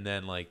whatever, and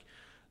then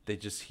they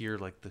just hear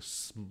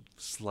the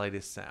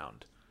slightest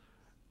sound,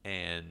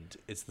 and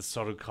it's the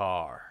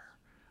Sardaukar,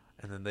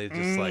 and then they just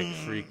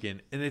freaking,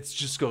 and it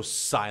just goes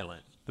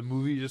silent. The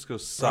movie just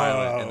goes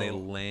silent, and they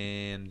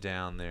land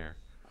down there,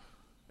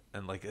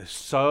 and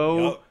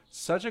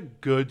such a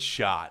good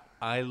shot.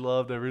 I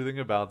loved everything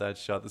about that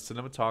shot. The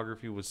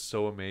cinematography was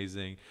so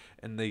amazing,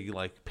 and they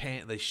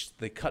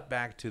they cut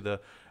back to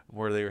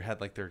where they had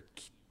their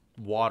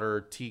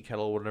water tea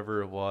kettle,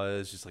 whatever it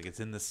was, just it's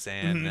in the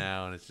sand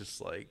now, and it's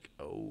just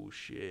oh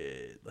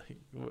shit,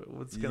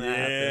 what's gonna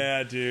happen?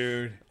 Yeah,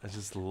 dude, I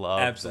just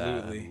love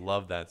that. I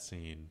love that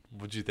scene.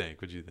 What'd you think?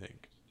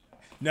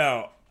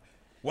 No,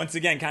 once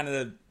again,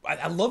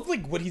 I love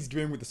what he's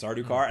doing with the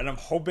Sardaukar, and I'm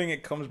hoping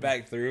it comes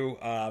back through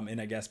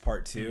in I guess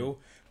part 2.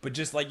 But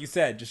just like you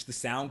said, just the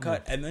sound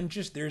cut, and then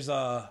just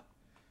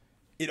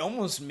it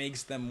almost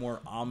makes them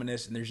more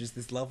ominous, and there's just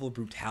this level of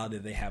brutality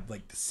they have. The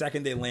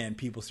second they land,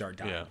 people start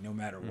dying, no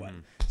matter what.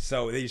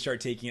 So they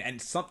start taking it.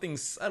 And something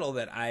subtle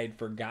that I'd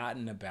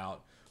forgotten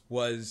about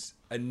was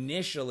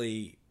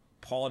initially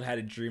Paul had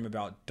a dream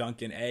about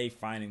Duncan A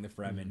finding the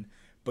Fremen,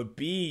 but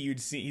B,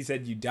 he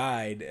said you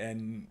died,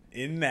 and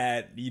in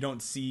that you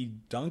don't see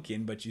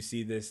Duncan, but you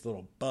see this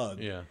little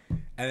bug. Yeah.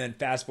 And then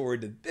fast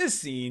forward to this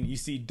scene, you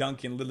see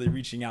Duncan literally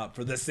reaching out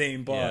for the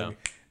same bug. Yeah.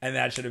 And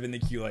that should have been the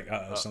cue,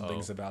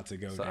 something's about to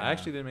go down. I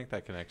actually didn't make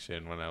that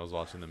connection when I was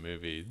watching the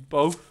movie.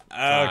 Both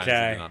times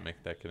I did not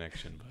make that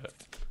connection, but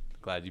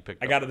glad you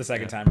picked up. I got it the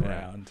second time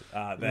around.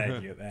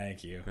 Thank you.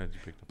 Glad you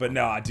picked up. But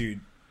no,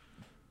 dude,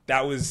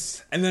 that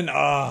was... And then,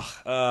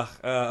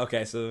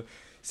 okay, so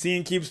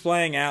scene keeps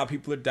playing out.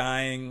 People are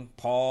dying.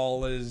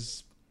 Paul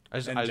is...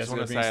 I just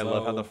want to say I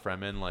love how the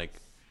Fremen,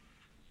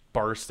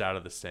 burst out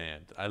of the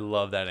sand. I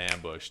love that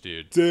ambush,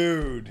 dude.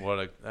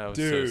 That was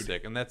so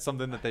sick. And that's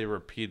something that they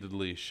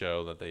repeatedly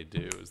show that they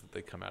do, is that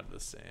they come out of the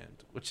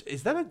sand. Which,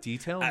 is that a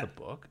detail in the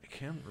book? I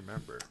can't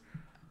remember.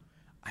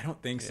 I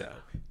don't think so.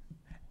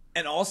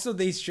 And also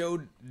they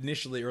showed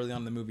initially early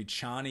on in the movie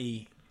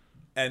Chani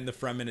and the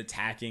Fremen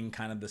attacking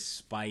kind of the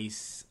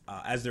spice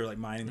as they're like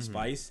mining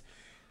spice.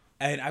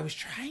 And I was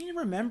trying to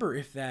remember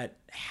if that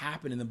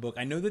happened in the book.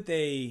 I know that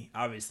they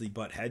obviously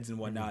butt heads and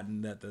whatnot,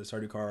 and that the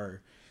Sardaukar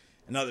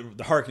and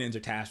the Harkonnens are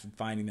tasked with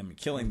finding them and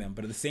killing them.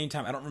 But at the same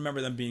time, I don't remember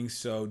them being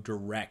so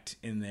direct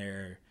in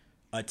their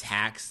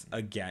attacks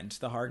against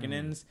the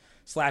Harkonnens.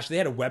 / they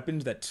had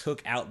weapons that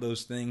took out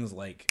those things.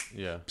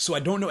 So I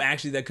don't know.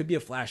 Actually, that could be a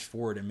flash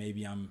forward, and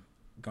maybe I'm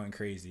going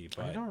crazy.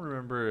 But I don't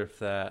remember if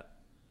that.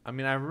 I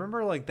mean, I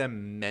remember like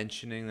them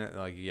mentioning that,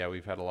 like,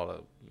 we've had a lot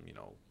of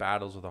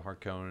battles with the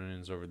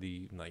Harkonnens over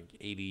the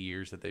 80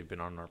 years that they've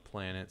been on our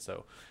planet.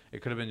 So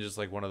it could have been just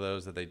like one of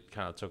those that they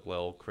kind of took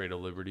little creative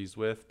liberties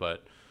with.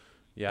 But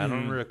I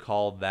don't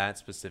recall that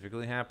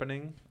specifically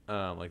happening,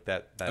 like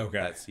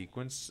that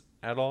sequence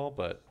at all.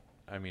 But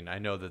I mean, I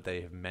know that they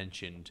have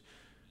mentioned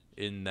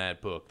in that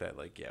book that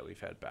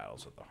we've had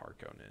battles with the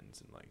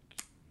Harkonnens and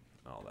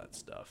all that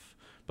stuff.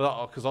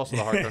 But because also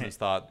the Harkonnens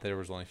thought there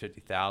was only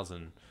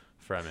 50,000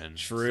 Fremen.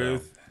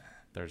 Truth. So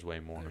there's way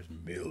more. There's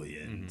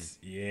millions.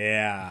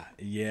 Yeah.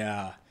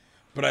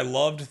 But I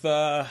loved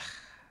I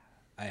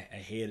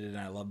hated it, and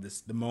I love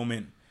the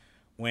moment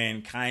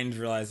when Kynes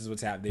realizes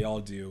what's happened. They all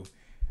do.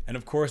 And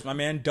of course, my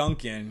man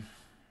Duncan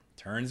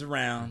turns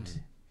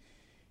around,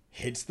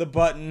 hits the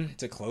button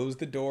to close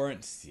the door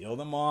and seal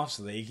them off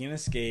so they can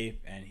escape.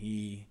 And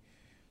he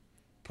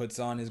puts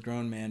on his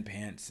grown man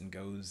pants and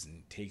goes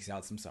and takes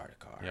out some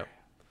Sardaukar. Yep.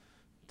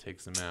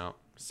 Takes him out.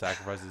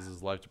 Sacrifices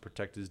his life to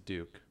protect his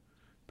Duke.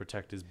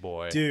 Protect his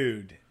boy.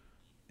 Dude.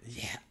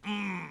 Yeah.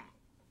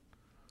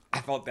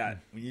 I felt that.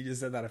 When you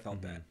just said that, I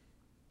felt that.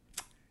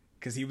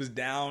 Because he was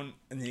down,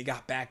 and then he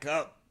got back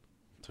up.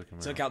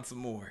 Took out some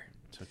more.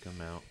 Took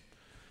him out.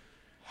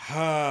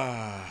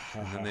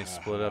 And then they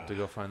split up to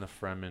go find the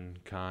Fremen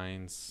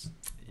Kynes.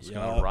 He's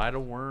going to ride a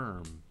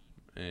worm.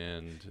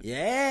 And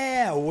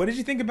what did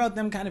you think about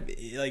them kind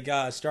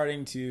of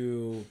starting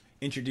to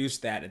introduce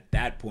that at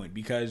that point?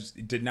 Because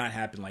it did not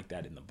happen like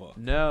that in the book.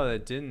 No,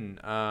 that didn't.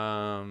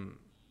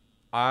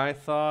 I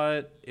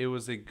thought it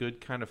was a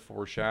good kind of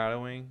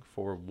foreshadowing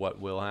for what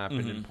will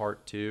happen in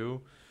part 2,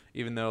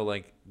 even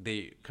though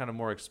they kind of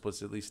more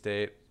explicitly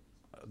state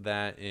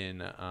that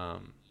in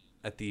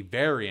at the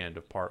very end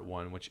of part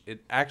 1, which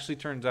it actually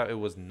turns out it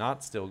was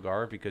not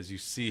Stilgar, because you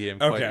see him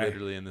quite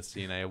literally in the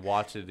scene. I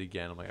watched it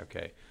again. I'm like,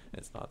 okay,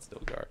 it's not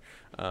Stilgar.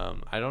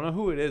 I don't know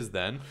who it is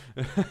then.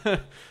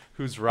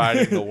 Who's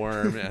riding the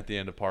worm at the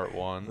end of part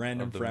 1?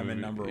 Random Fremen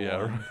number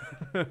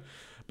 1.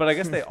 But I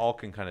guess they all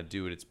can kind of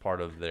do it. It's part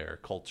of their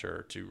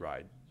culture to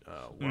ride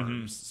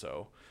worms.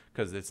 So,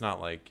 because it's not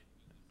like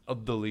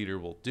the leader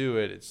will do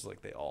it. It's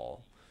like they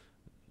all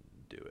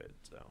do it.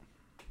 So,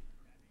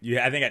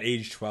 I think at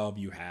age 12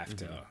 you have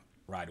to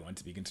ride one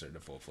to be considered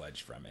a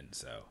full-fledged Fremen.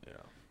 So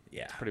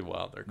yeah, it's pretty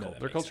wild. Their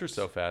culture is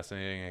so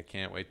fascinating. I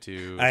can't wait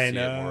to see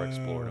it more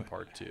explored in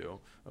part 2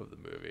 of the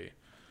movie.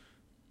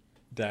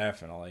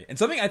 Definitely. And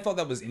something I thought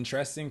that was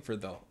interesting for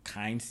the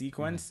Kynes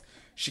sequence,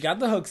 she got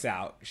the hooks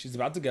out. She's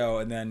about to go,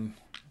 and then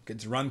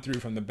gets run through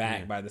from the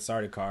back by the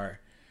Sardaukar.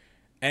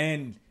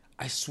 And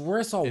I swear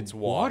I saw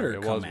water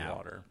come out.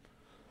 Water.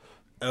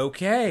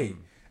 Okay.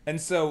 And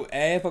so,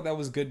 I thought that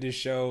was good to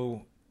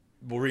show,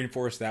 we'll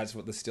reinforce that's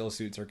what the still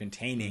suits are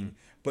containing.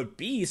 But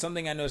B,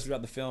 something I noticed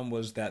about the film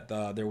was that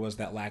there was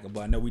that lack of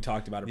blood. I know we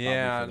talked about it probably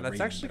for the that's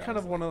rating, actually kind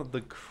of one of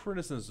the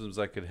criticisms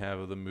I could have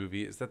of the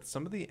movie, is that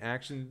some of the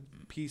action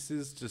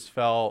pieces just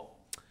felt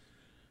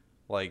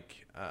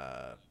like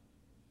I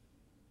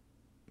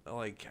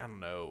don't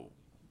know,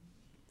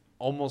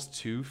 almost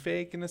too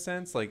fake in a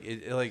sense.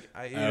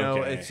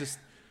 It's just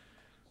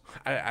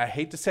I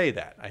hate to say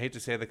that.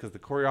 Because the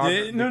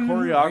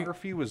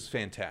choreography was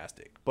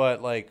fantastic,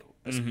 but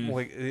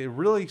it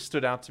really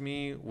stood out to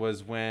me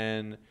was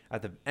when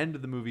at the end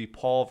of the movie,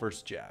 Paul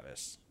versus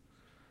Javis,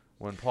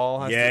 when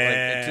Paul has to,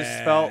 it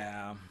just felt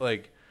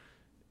like,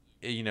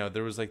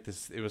 there was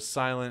this, it was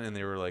silent and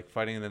they were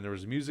fighting, and then there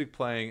was music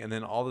playing, and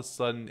then all of a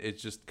sudden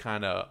it's just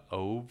kind of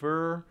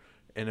over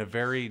in a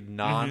very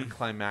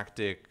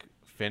non-climactic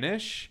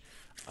finish,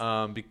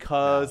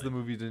 because the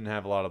movie didn't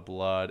have a lot of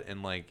blood,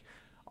 and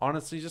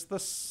honestly, just the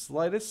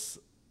slightest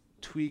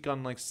tweak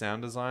on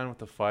sound design with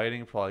the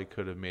fighting probably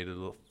could have made it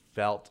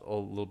felt a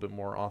little bit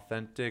more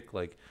authentic,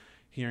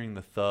 hearing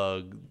the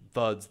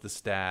thuds, the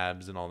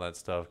stabs, and all that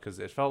stuff, because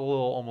it felt a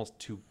little almost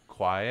too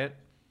quiet,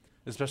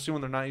 especially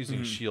when they're not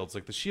using shields.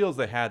 The shields,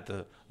 they had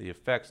the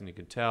effects, and you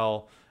could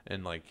tell,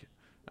 and I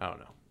don't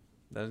know.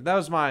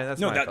 That's my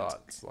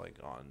thoughts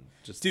on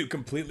just, dude,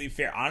 completely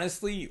fair.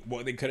 Honestly,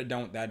 what they could have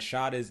done with that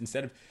shot is,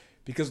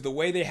 because the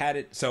way they had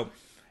it, so for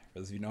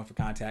those of you who know, for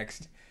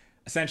context,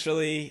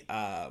 essentially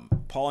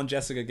Paul and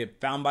Jessica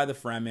get found by the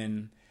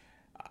Fremen.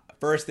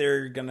 first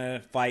they're gonna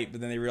fight,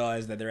 but then they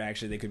realize that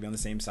they could be on the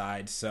same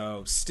side.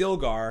 So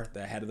Stilgar,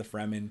 the head of the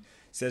Fremen,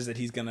 says that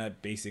he's gonna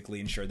basically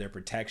ensure their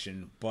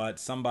protection. But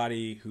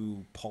somebody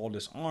who Paul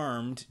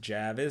disarmed,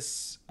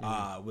 Javis,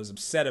 was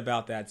upset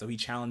about that, so he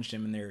challenged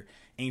him in their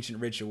ancient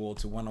ritual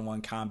to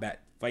one-on-one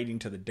combat, fighting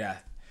to the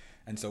death.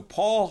 And so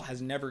Paul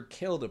has never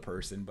killed a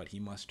person, but he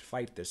must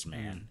fight this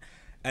man.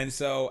 And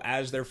so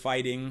as they're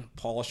fighting,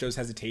 Paul shows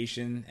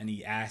hesitation, and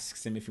he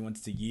asks him if he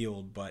wants to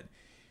yield, but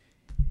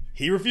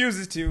he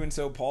refuses to, and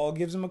so Paul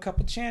gives him a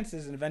couple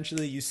chances, and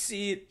eventually you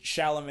see it.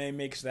 Chalamet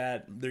makes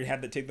that. They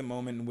have to take the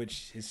moment in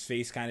which his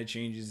face kind of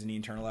changes, and he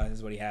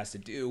internalizes what he has to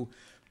do.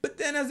 But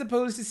then, as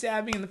opposed to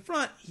stabbing in the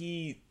front,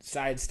 he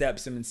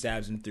sidesteps him and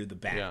stabs him through the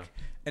back. Yeah.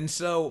 And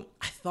so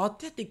I thought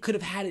that they could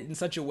have had it in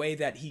such a way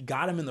that he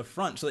got him in the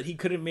front so that he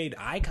could have made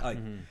eye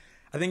contact.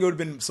 I think it would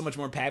have been so much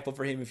more impactful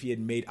for him if he had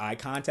made eye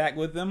contact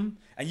with them.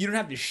 And you don't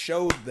have to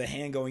show the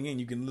hand going in.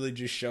 You can literally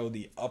just show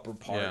the upper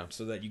part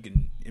so that you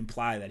can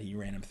imply that he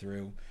ran him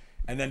through.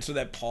 And then so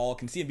that Paul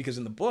can see him. Because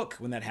in the book,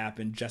 when that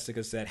happened,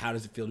 Jessica said, how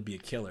does it feel to be a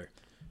killer?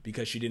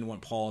 Because she didn't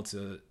want Paul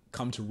to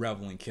come to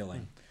revel in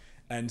killing.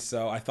 And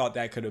so I thought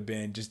that could have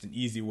been just an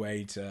easy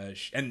way to,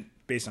 and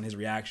based on his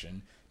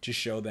reaction, to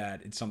show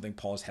that it's something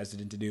Paul's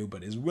hesitant to do,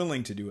 but is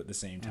willing to do at the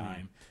same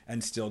time,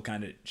 and still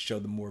kind of show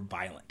the more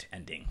violent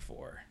ending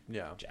for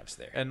Javis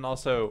there. And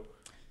also,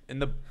 in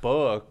the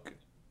book,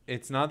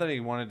 it's not that he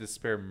wanted to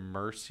spare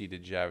mercy to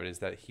Javis, it's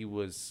that he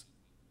was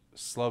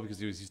slow because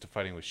he was used to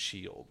fighting with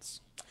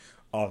shields.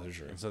 Also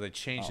true. And so they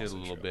changed it a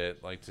little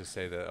bit, like to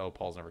say that,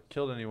 Paul's never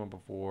killed anyone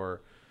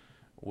before,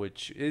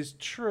 which is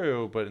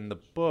true, but in the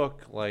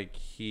book, like,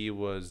 he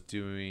was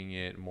doing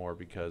it more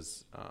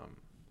because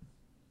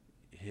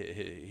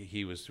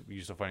he was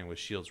used to fighting with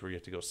shields where you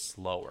have to go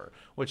slower,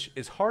 which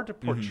is hard to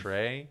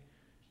portray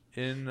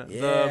in the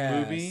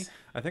movie.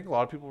 I think a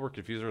lot of people were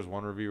confused. There was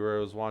one reviewer I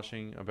was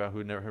watching about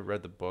who never had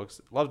read the books,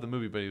 loved the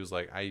movie, but he was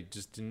like, I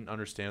just didn't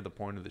understand the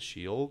point of the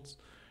shields.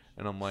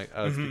 And I'm like,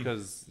 it's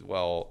because,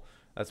 well,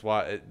 that's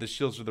why the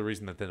shields are the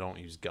reason that they don't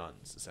use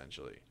guns,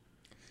 essentially.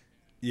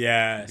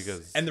 Yes.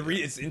 Because, and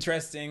it's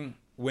interesting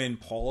when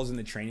Paul's in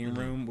the training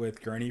room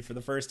with Gurney for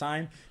the first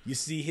time, you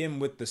see him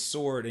with the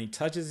sword and he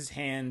touches his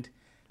hand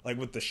like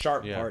with the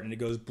sharp part, and it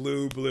goes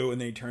blue, and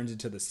then he turns it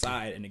to the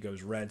side and it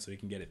goes red so he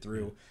can get it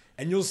through.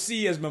 And you'll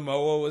see as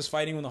Momoa was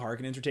fighting when the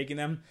Harkonnens were taking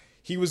them,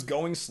 he was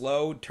going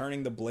slow,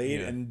 turning the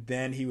blade, and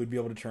then he would be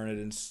able to turn it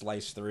and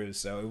slice through.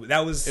 So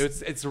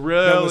it's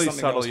really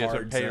subtle. You have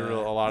to pay a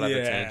lot of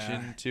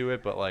attention to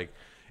it, but like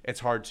it's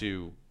hard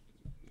to,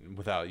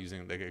 without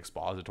using like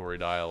expository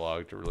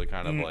dialogue, to really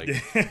kind of like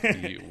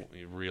you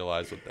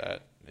realize what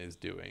that is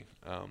doing.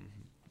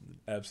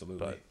 Absolutely.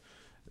 But,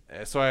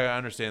 so I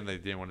understand they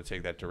didn't want to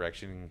take that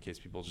direction in case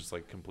people just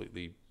like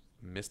completely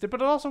missed it, but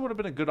it also would have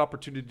been a good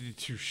opportunity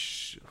to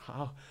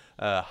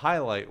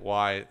highlight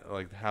why,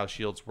 like, how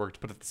shields worked.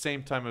 But at the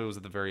same time, it was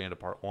at the very end of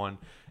part one,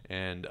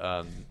 and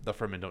the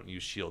Fremen don't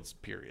use shields,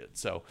 period.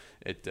 So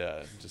it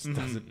just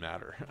doesn't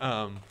matter.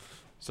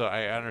 So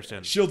I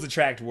understand. Shields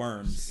attract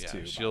worms,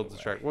 too. Shields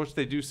attract, which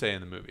they do say in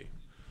the movie.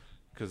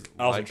 Because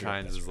Like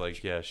Kinds is like,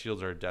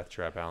 shields are a death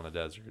trap out in the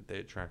desert. They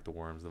attract the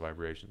worms, the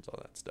vibrations, all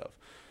that stuff.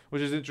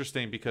 Which is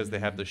interesting because they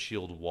have the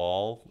shield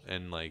wall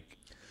and like.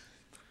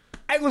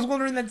 I was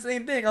wondering that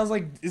same thing. I was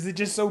like, is it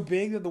just so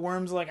big that the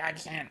worms are like, I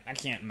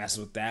can't mess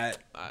with that?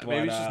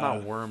 Maybe it's just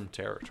not worm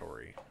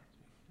territory.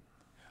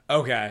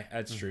 Okay,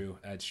 that's true.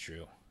 That's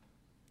true.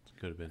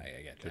 Could have been.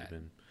 I get Could that. have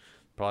been.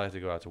 Probably have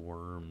to go out to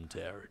worm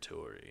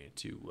territory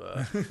to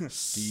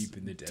deep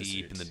in the desert.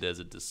 Deep in the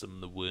desert to some of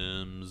the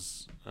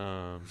worms.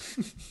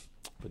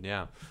 But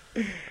yeah.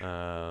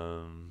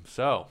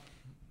 So.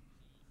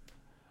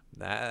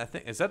 I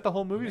think, is that the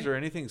whole movie? Is there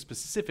anything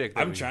specific?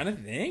 I'm trying to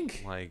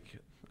think. Like,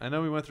 I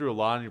know we went through a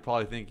lot, and you're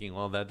probably thinking,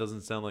 well, that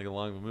doesn't sound like a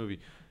long of a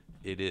movie.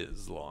 It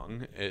is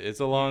long.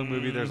 It's a long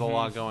movie. There's a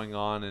lot going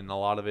on, and a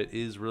lot of it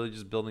is really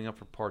just building up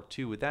for part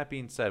two. With that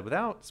being said,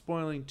 without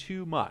spoiling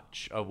too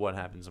much of what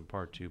happens in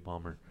part two,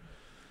 Palmer,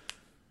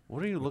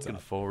 what are you looking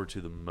forward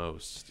to the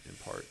most in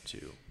part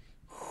two?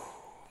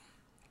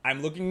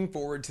 I'm looking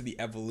forward to the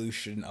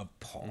evolution of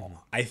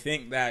Paul. I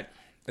think that,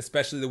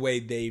 especially the way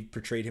they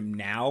portrayed him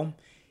now,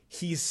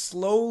 he's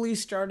slowly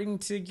starting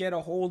to get a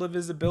hold of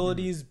his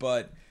abilities,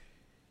 but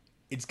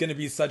it's going to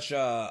be such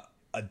a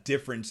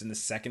difference in the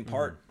second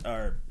part,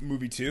 or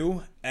movie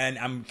 2, and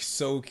I'm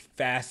so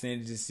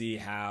fascinated to see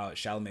how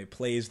Chalamet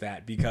plays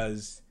that,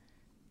 because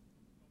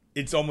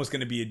it's almost going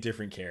to be a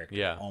different character.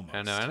 Yeah, almost.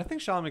 and I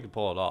think Chalamet can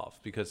pull it off,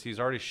 because he's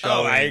already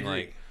showing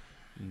like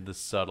the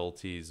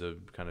subtleties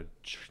of kind of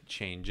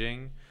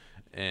changing,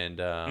 and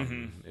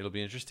it'll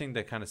be interesting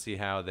to kind of see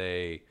how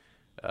they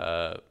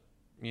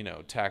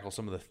tackle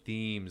some of the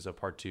themes of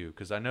part two.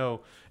 Because I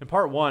know in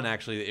part one,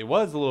 actually, it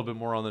was a little bit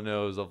more on the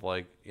nose of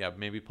like,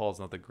 maybe Paul's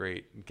not the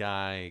great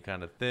guy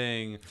kind of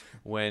thing.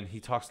 When he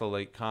talks to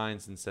Like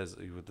Kinds and says,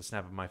 with the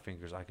snap of my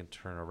fingers, I can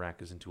turn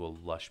Arrakis into a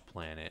lush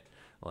planet.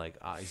 Like,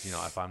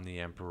 if I'm the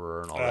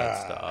emperor and all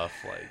that stuff,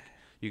 like,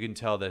 you can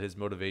tell that his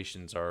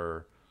motivations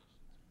are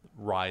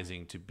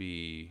rising to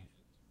be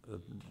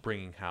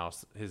bringing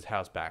his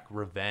house back,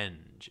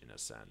 revenge in a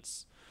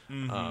sense.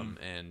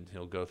 And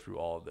he'll go through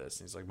all of this.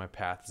 And he's like, my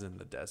path is in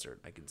the desert.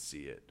 I can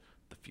see it,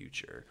 the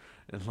future,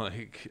 and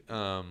like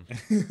the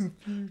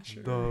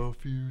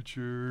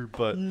future.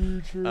 But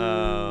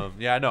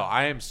yeah, no,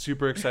 I am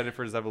super excited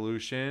for his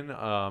evolution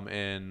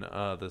in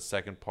the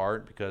second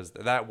part, because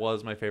that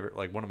was my favorite,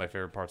 like one of my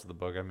favorite parts of the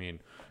book. I mean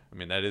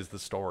that is the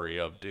story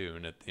of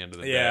Dune at the end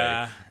of the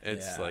day.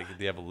 It's like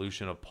the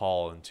evolution of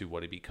Paul into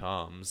what he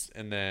becomes.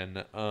 And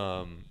then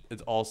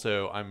it's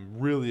also, I'm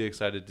really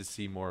excited to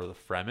see more of the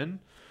Fremen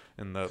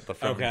and the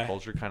Fremen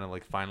culture, kind of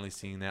like finally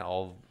seeing that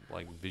all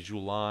like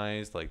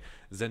visualized. Like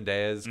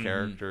Zendaya's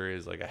character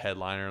is like a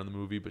headliner in the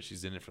movie, but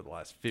she's in it for the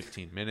last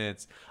 15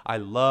 minutes. I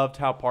loved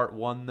how part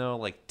 1 though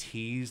like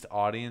teased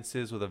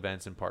audiences with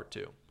events in part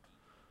 2.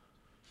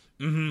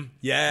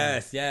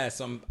 Yes.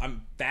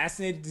 I'm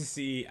fascinated to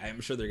see.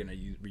 I'm sure they're gonna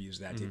reuse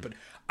that too. But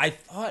I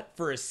thought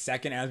for a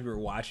second as we were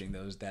watching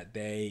those that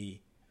they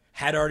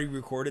had already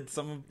recorded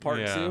some of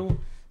part 2.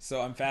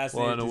 So I'm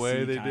fascinated. Well, in a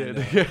way they did.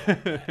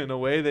 In a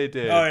way they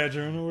did. Oh yeah,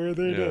 true. In a way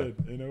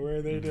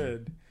they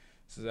did.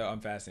 So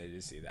I'm fascinated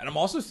to see that. And I'm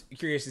also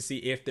curious to see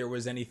if there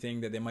was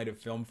anything that they might have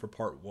filmed for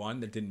part 1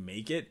 that didn't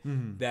make it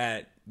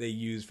that they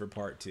used for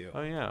part 2.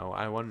 Oh yeah,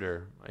 I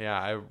wonder. Yeah,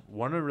 I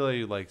want to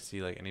really like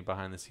see like any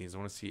behind the scenes. I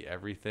want to see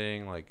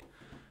everything like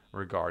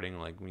regarding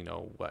like, you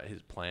know, what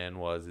his plan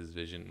was, his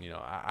vision. You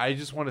know, I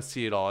just want to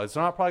see it all. It's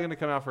not probably going to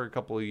come out for a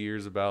couple of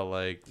years about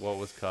like what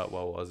was cut,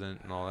 what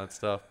wasn't, and all that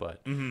stuff. But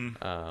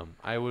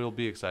I will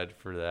be excited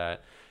for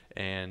that.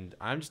 And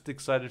I'm just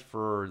excited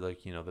for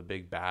like, you know, the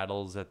big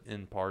battles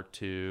in part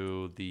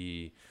 2,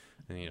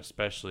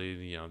 especially,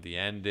 you know, the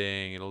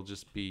ending. It'll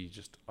just be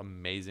just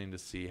amazing to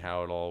see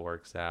how it all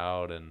works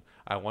out. And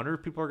I wonder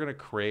if people are going to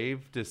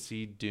crave to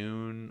see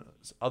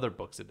Dune's other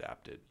books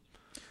adapted.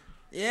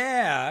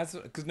 Yeah, that's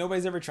because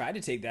nobody's ever tried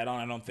to take that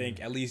on. I don't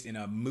think, at least in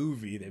a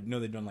movie.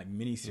 They've done like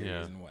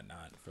miniseries and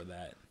whatnot for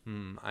that.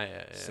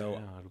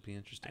 It'll be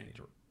interesting.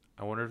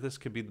 I wonder if this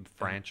could be the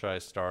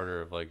franchise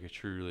starter of like a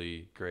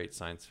truly great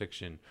science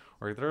fiction.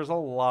 Or there's a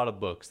lot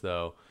of books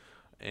though,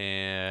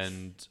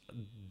 and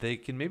they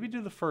can maybe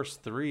do the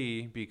first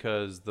 3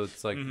 because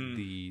that's like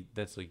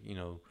that's like, you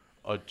know,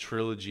 a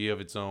trilogy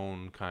of its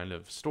own kind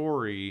of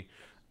story,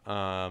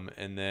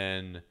 and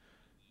then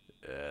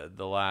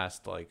the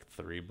last like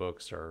 3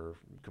 books are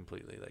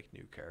completely like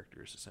new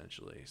characters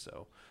essentially.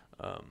 So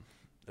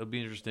it'll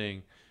be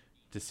interesting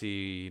to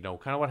see, you know,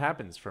 kind of what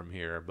happens from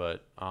here.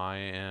 But I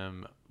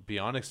am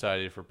beyond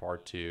excited for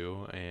part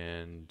 2,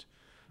 and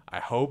I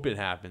hope it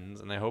happens,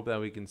 and I hope that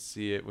we can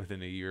see it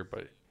within a year.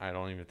 But I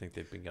don't even think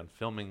they've begun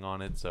filming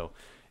on it, so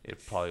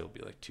it probably will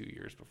be like 2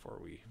 years before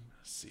we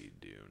see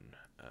Dune.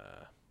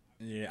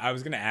 Yeah, I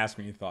was gonna ask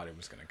when you thought it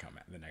was gonna come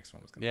out. The next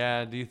one was gonna.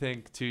 Yeah, do you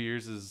think 2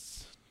 years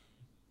is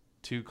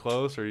too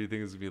close, or do you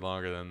think it's gonna be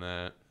longer than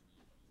that?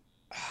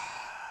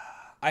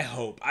 I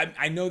hope.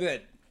 I know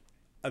that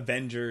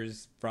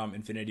Avengers from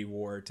Infinity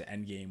War to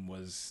Endgame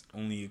was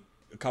only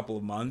a couple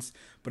of months,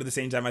 but at the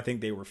same time, I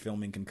think they were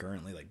filming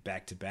concurrently, like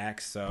back to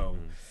back. So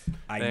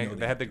they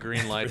had the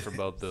green light for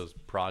both those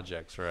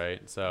projects,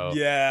 right? So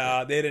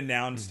yeah, they'd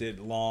announced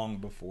it long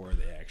before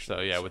they actually.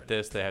 So yeah, with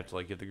this, they have to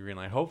like get the green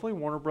light. Hopefully,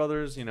 Warner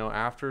Brothers, you know,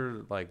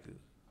 after like,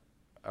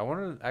 I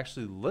want to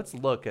actually let's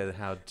look at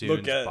how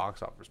Dune's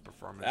box office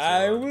performance.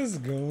 I was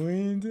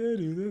going to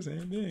do the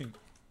same thing.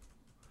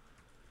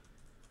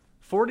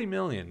 40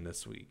 million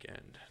this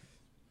weekend.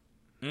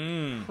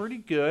 Pretty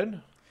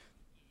good.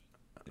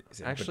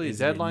 Actually,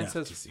 Deadline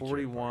says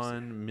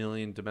 41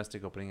 million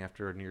domestic opening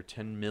after a near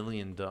 10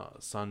 million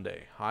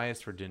Sunday,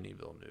 highest for Denis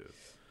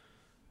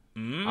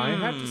Villeneuve. I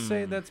have to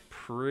say that's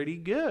pretty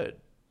good,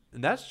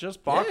 and that's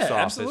just box office.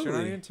 Absolutely. You're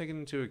not even taking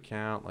into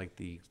account like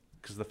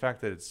because the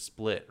fact that it's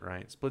split,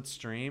 right? Split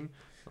stream,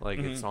 like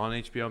it's on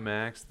HBO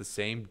Max the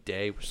same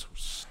day, which is so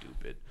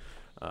stupid.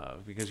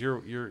 Because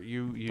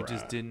you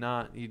just did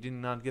not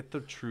get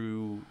the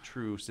true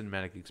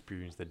cinematic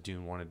experience that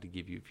Dune wanted to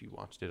give you if you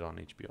watched it on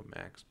HBO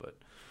Max. But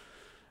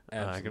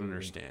I can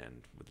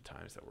understand with the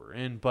times that we're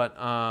in. But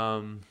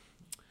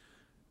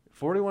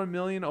 41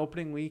 million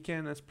opening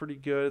weekend, that's pretty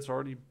good. It's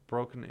already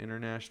broken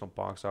international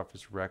box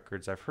office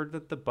records. I've heard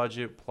that the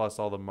budget plus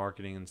all the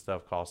marketing and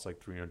stuff costs like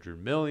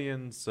 300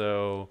 million.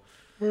 So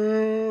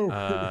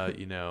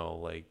you know,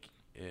 like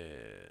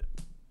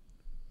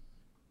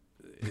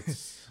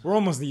it's we're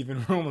almost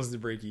even. We're almost to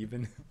break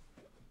even.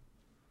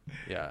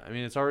 Yeah, I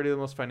mean, it's already the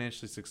most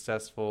financially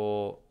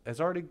successful. It's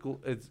already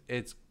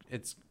it's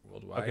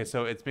worldwide. Okay,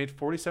 so it's made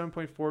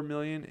 47.4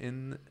 million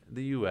in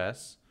the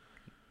U.S.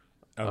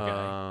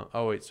 Okay.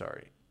 Oh wait,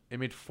 sorry. It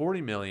made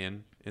 40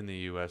 million in the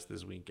U.S.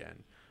 this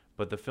weekend,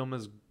 but the film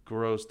has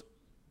grossed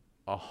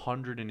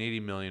 180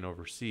 million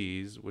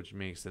overseas, which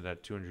makes it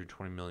at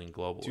 220 million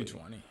globally.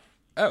 220.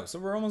 Oh, so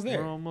we're almost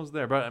there. We're almost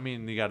there, but I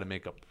mean, you got to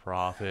make a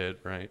profit,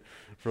 right,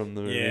 from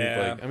the movie.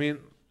 Yeah. Like, I mean,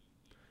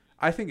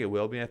 I think it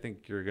will be. I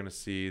think you're going to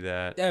see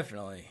that.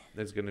 Definitely.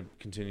 It's going to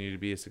continue to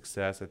be a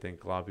success. I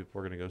think a lot of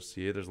people are going to go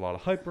see it. There's a lot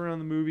of hype around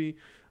the movie.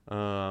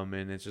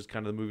 And it's just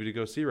kind of the movie to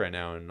go see right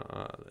now,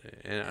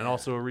 and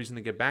also a reason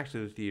to get back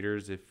to the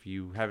theaters if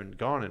you haven't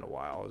gone in a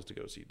while is to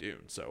go see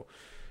Dune. So,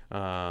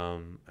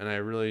 and I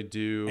really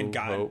do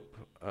hope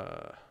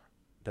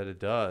that it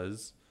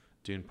does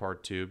Dune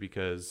Part 2,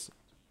 because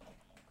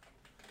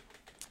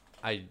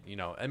I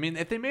mean,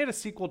 if they made a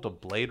sequel to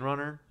Blade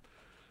Runner,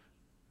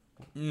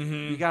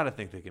 you got to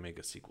think they can make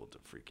a sequel to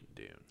freaking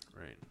Dune,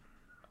 right?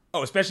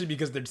 Oh, especially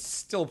because they're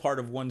still part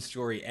of one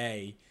story,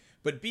 A.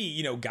 But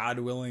B, God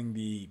willing,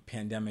 the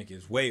pandemic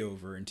is way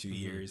over in 2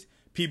 years.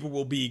 People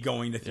will be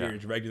going to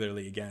theaters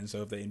regularly again.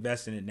 So if they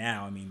invest in it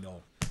now, I mean,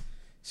 they'll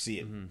see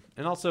it.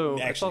 And also,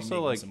 it's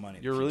also like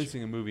you're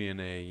releasing future. a movie in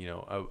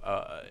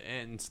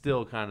and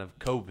still kind of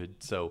COVID.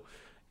 So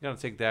you got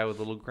to take that with a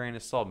little grain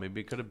of salt.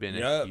 Maybe it could have been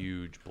a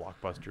huge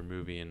blockbuster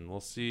movie, and we'll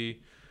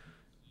see.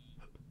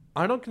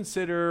 I don't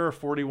consider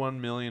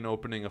 41 million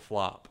opening a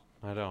flop.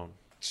 I don't.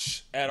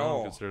 I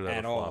don't consider that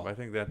a flop. I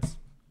think that's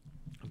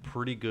a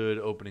pretty good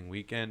opening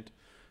weekend,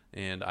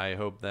 and I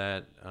hope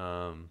that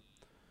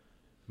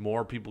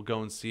more people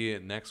go and see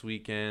it next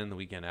weekend, the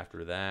weekend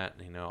after that.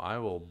 I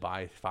will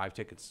buy 5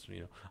 tickets.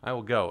 I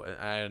will go.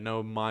 I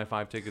know my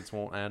 5 tickets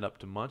won't add up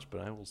to much,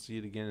 but I will see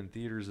it again in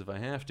theaters if I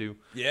have to.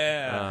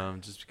 Yeah.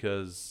 Just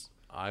because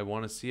I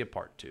want to see a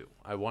part 2.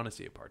 I want to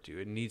see a part 2.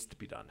 It needs to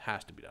be done.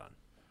 Has to be done.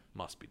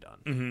 Must be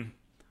done.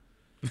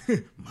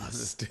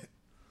 Must.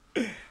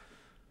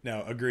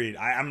 No, agreed.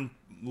 I'm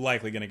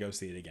likely going to go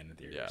see it again in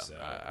theaters. Yeah, so.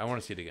 I want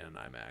to see it again in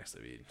IMAX.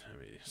 I'd be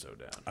so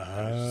down.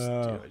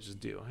 I just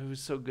do. It was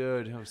so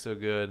good. It was so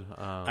good.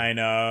 I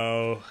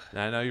know.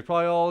 You're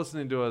probably all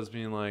listening to us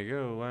being like,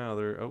 oh,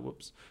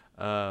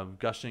 wow,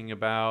 gushing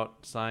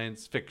about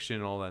science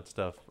fiction, all that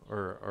stuff.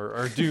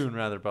 Or Dune,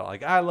 rather. But,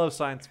 like, I love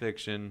science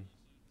fiction.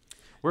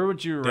 Where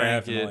would you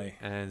rank it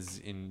as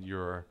in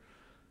your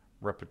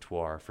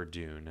repertoire for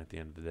Dune at the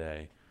end of the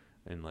day?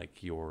 And, like,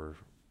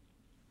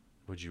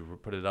 would you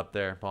put it up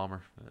there,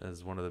 Palmer,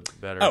 as one of the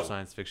better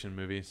science fiction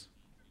movies?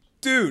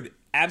 Dude,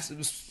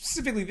 absolutely.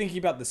 Specifically thinking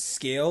about the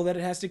scale that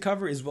it has to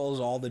cover, as well as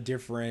all the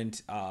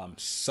different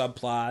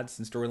subplots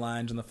and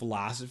storylines and the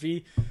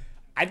philosophy.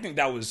 I think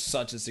that was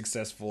such a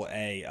successful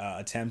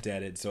attempt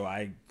at it, so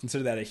I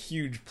consider that a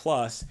huge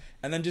plus.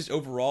 And then just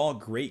overall,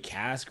 great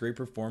cast, great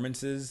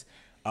performances.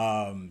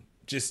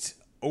 Just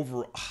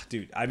overall,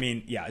 dude, I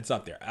mean, yeah, it's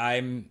up there.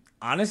 I'm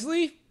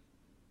honestly...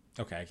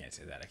 Okay, I can't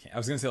say that. I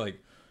was going to say, like,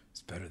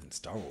 it's better than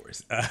Star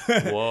Wars.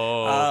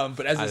 Whoa.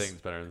 But I think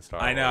it's better than Star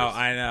Wars. I know.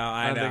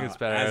 I think it's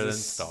better than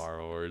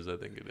Star Wars. I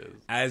think it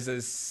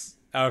is.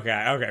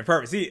 Okay,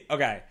 perfect. See,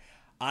 okay.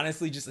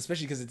 Honestly, just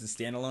especially because it's a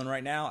standalone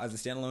right now, as a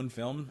standalone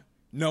film,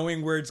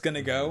 knowing where it's going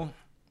to go,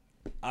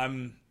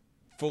 I'm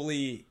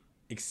fully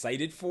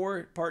excited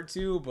for part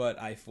 2,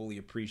 but I fully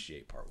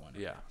appreciate part 1.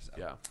 Yeah.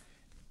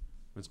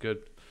 It's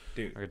good.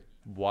 Dude. I could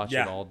watch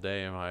it all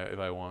day if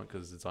I want,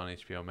 because it's on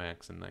HBO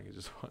Max, and I can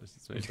just watch it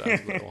as many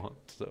times as I want.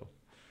 So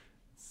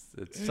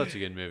it's such a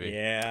good movie.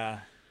 Yeah.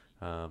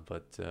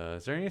 But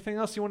is there anything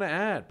else you want to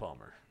add,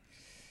 Palmer?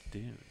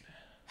 Dude.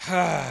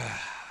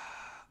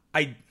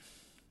 I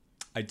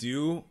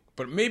do,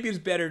 but maybe it's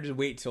better to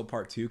wait till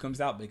part 2 comes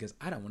out, because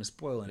I don't want to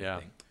spoil anything.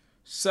 Yeah.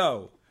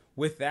 So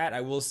with that,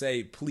 I will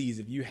say, please,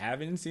 if you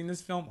haven't seen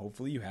this film,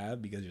 hopefully you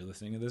have, because you're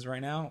listening to this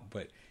right now,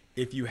 but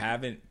if you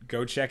haven't,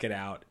 go check it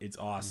out. It's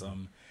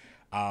awesome.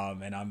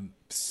 And I'm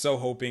so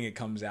hoping it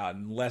comes out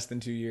in less than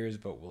 2 years,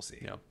 but we'll see.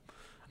 Yeah.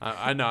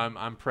 I know.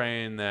 I'm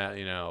praying that,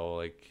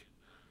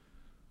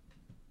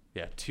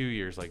 2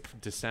 years, like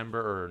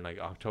December or like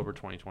October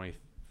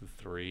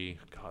 2023.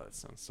 God, that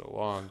sounds so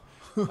long.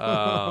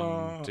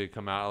 To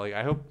come out. Like,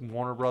 I hope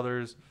Warner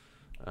Brothers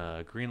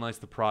greenlights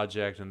the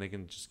project and they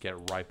can just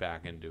get right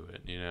back into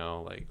it.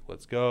 Like,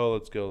 let's go.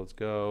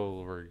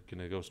 We're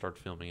gonna go start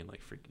filming in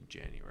like freaking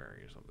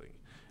January or something,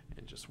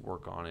 and just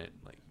work on it.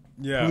 Like,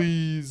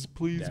 please.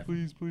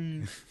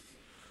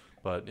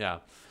 But yeah,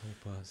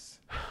 help us.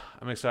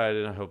 I'm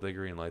excited. I hope they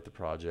greenlight the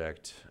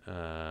project.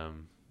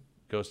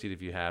 Go see it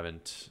if you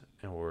haven't,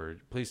 or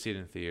please see it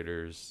in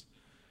theaters.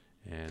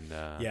 And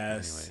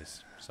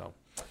yes.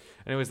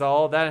 Anyways,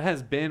 all that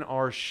has been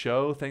our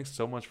show. Thanks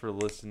so much for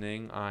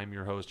listening. I'm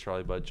your host,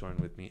 Charlie Budd. Joined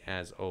with me,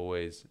 as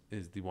always,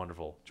 is the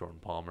wonderful Jordan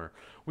Palmer.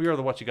 We are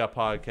the What You Got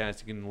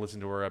podcast. You can listen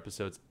to our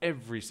episodes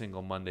every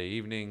single Monday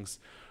evenings.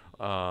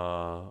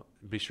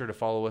 Be sure to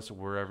follow us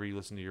wherever you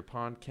listen to your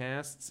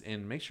podcasts,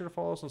 and make sure to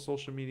follow us on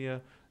social media.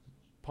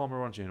 Palmer,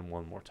 why don't you hit him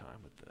one more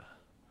time with the...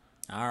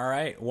 All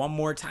right, one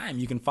more time.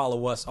 You can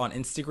follow us on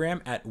Instagram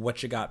at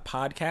What You Got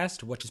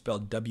Podcast, which is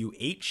spelled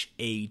WHATCHA,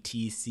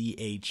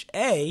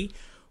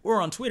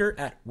 or on Twitter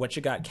at What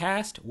You Got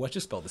Cast, which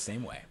is spelled the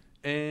same way.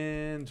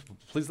 And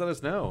please let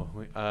us know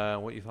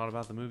what you thought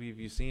about the movie if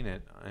you've seen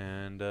it.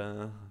 And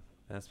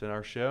that's been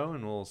our show,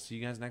 and we'll see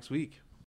you guys next week.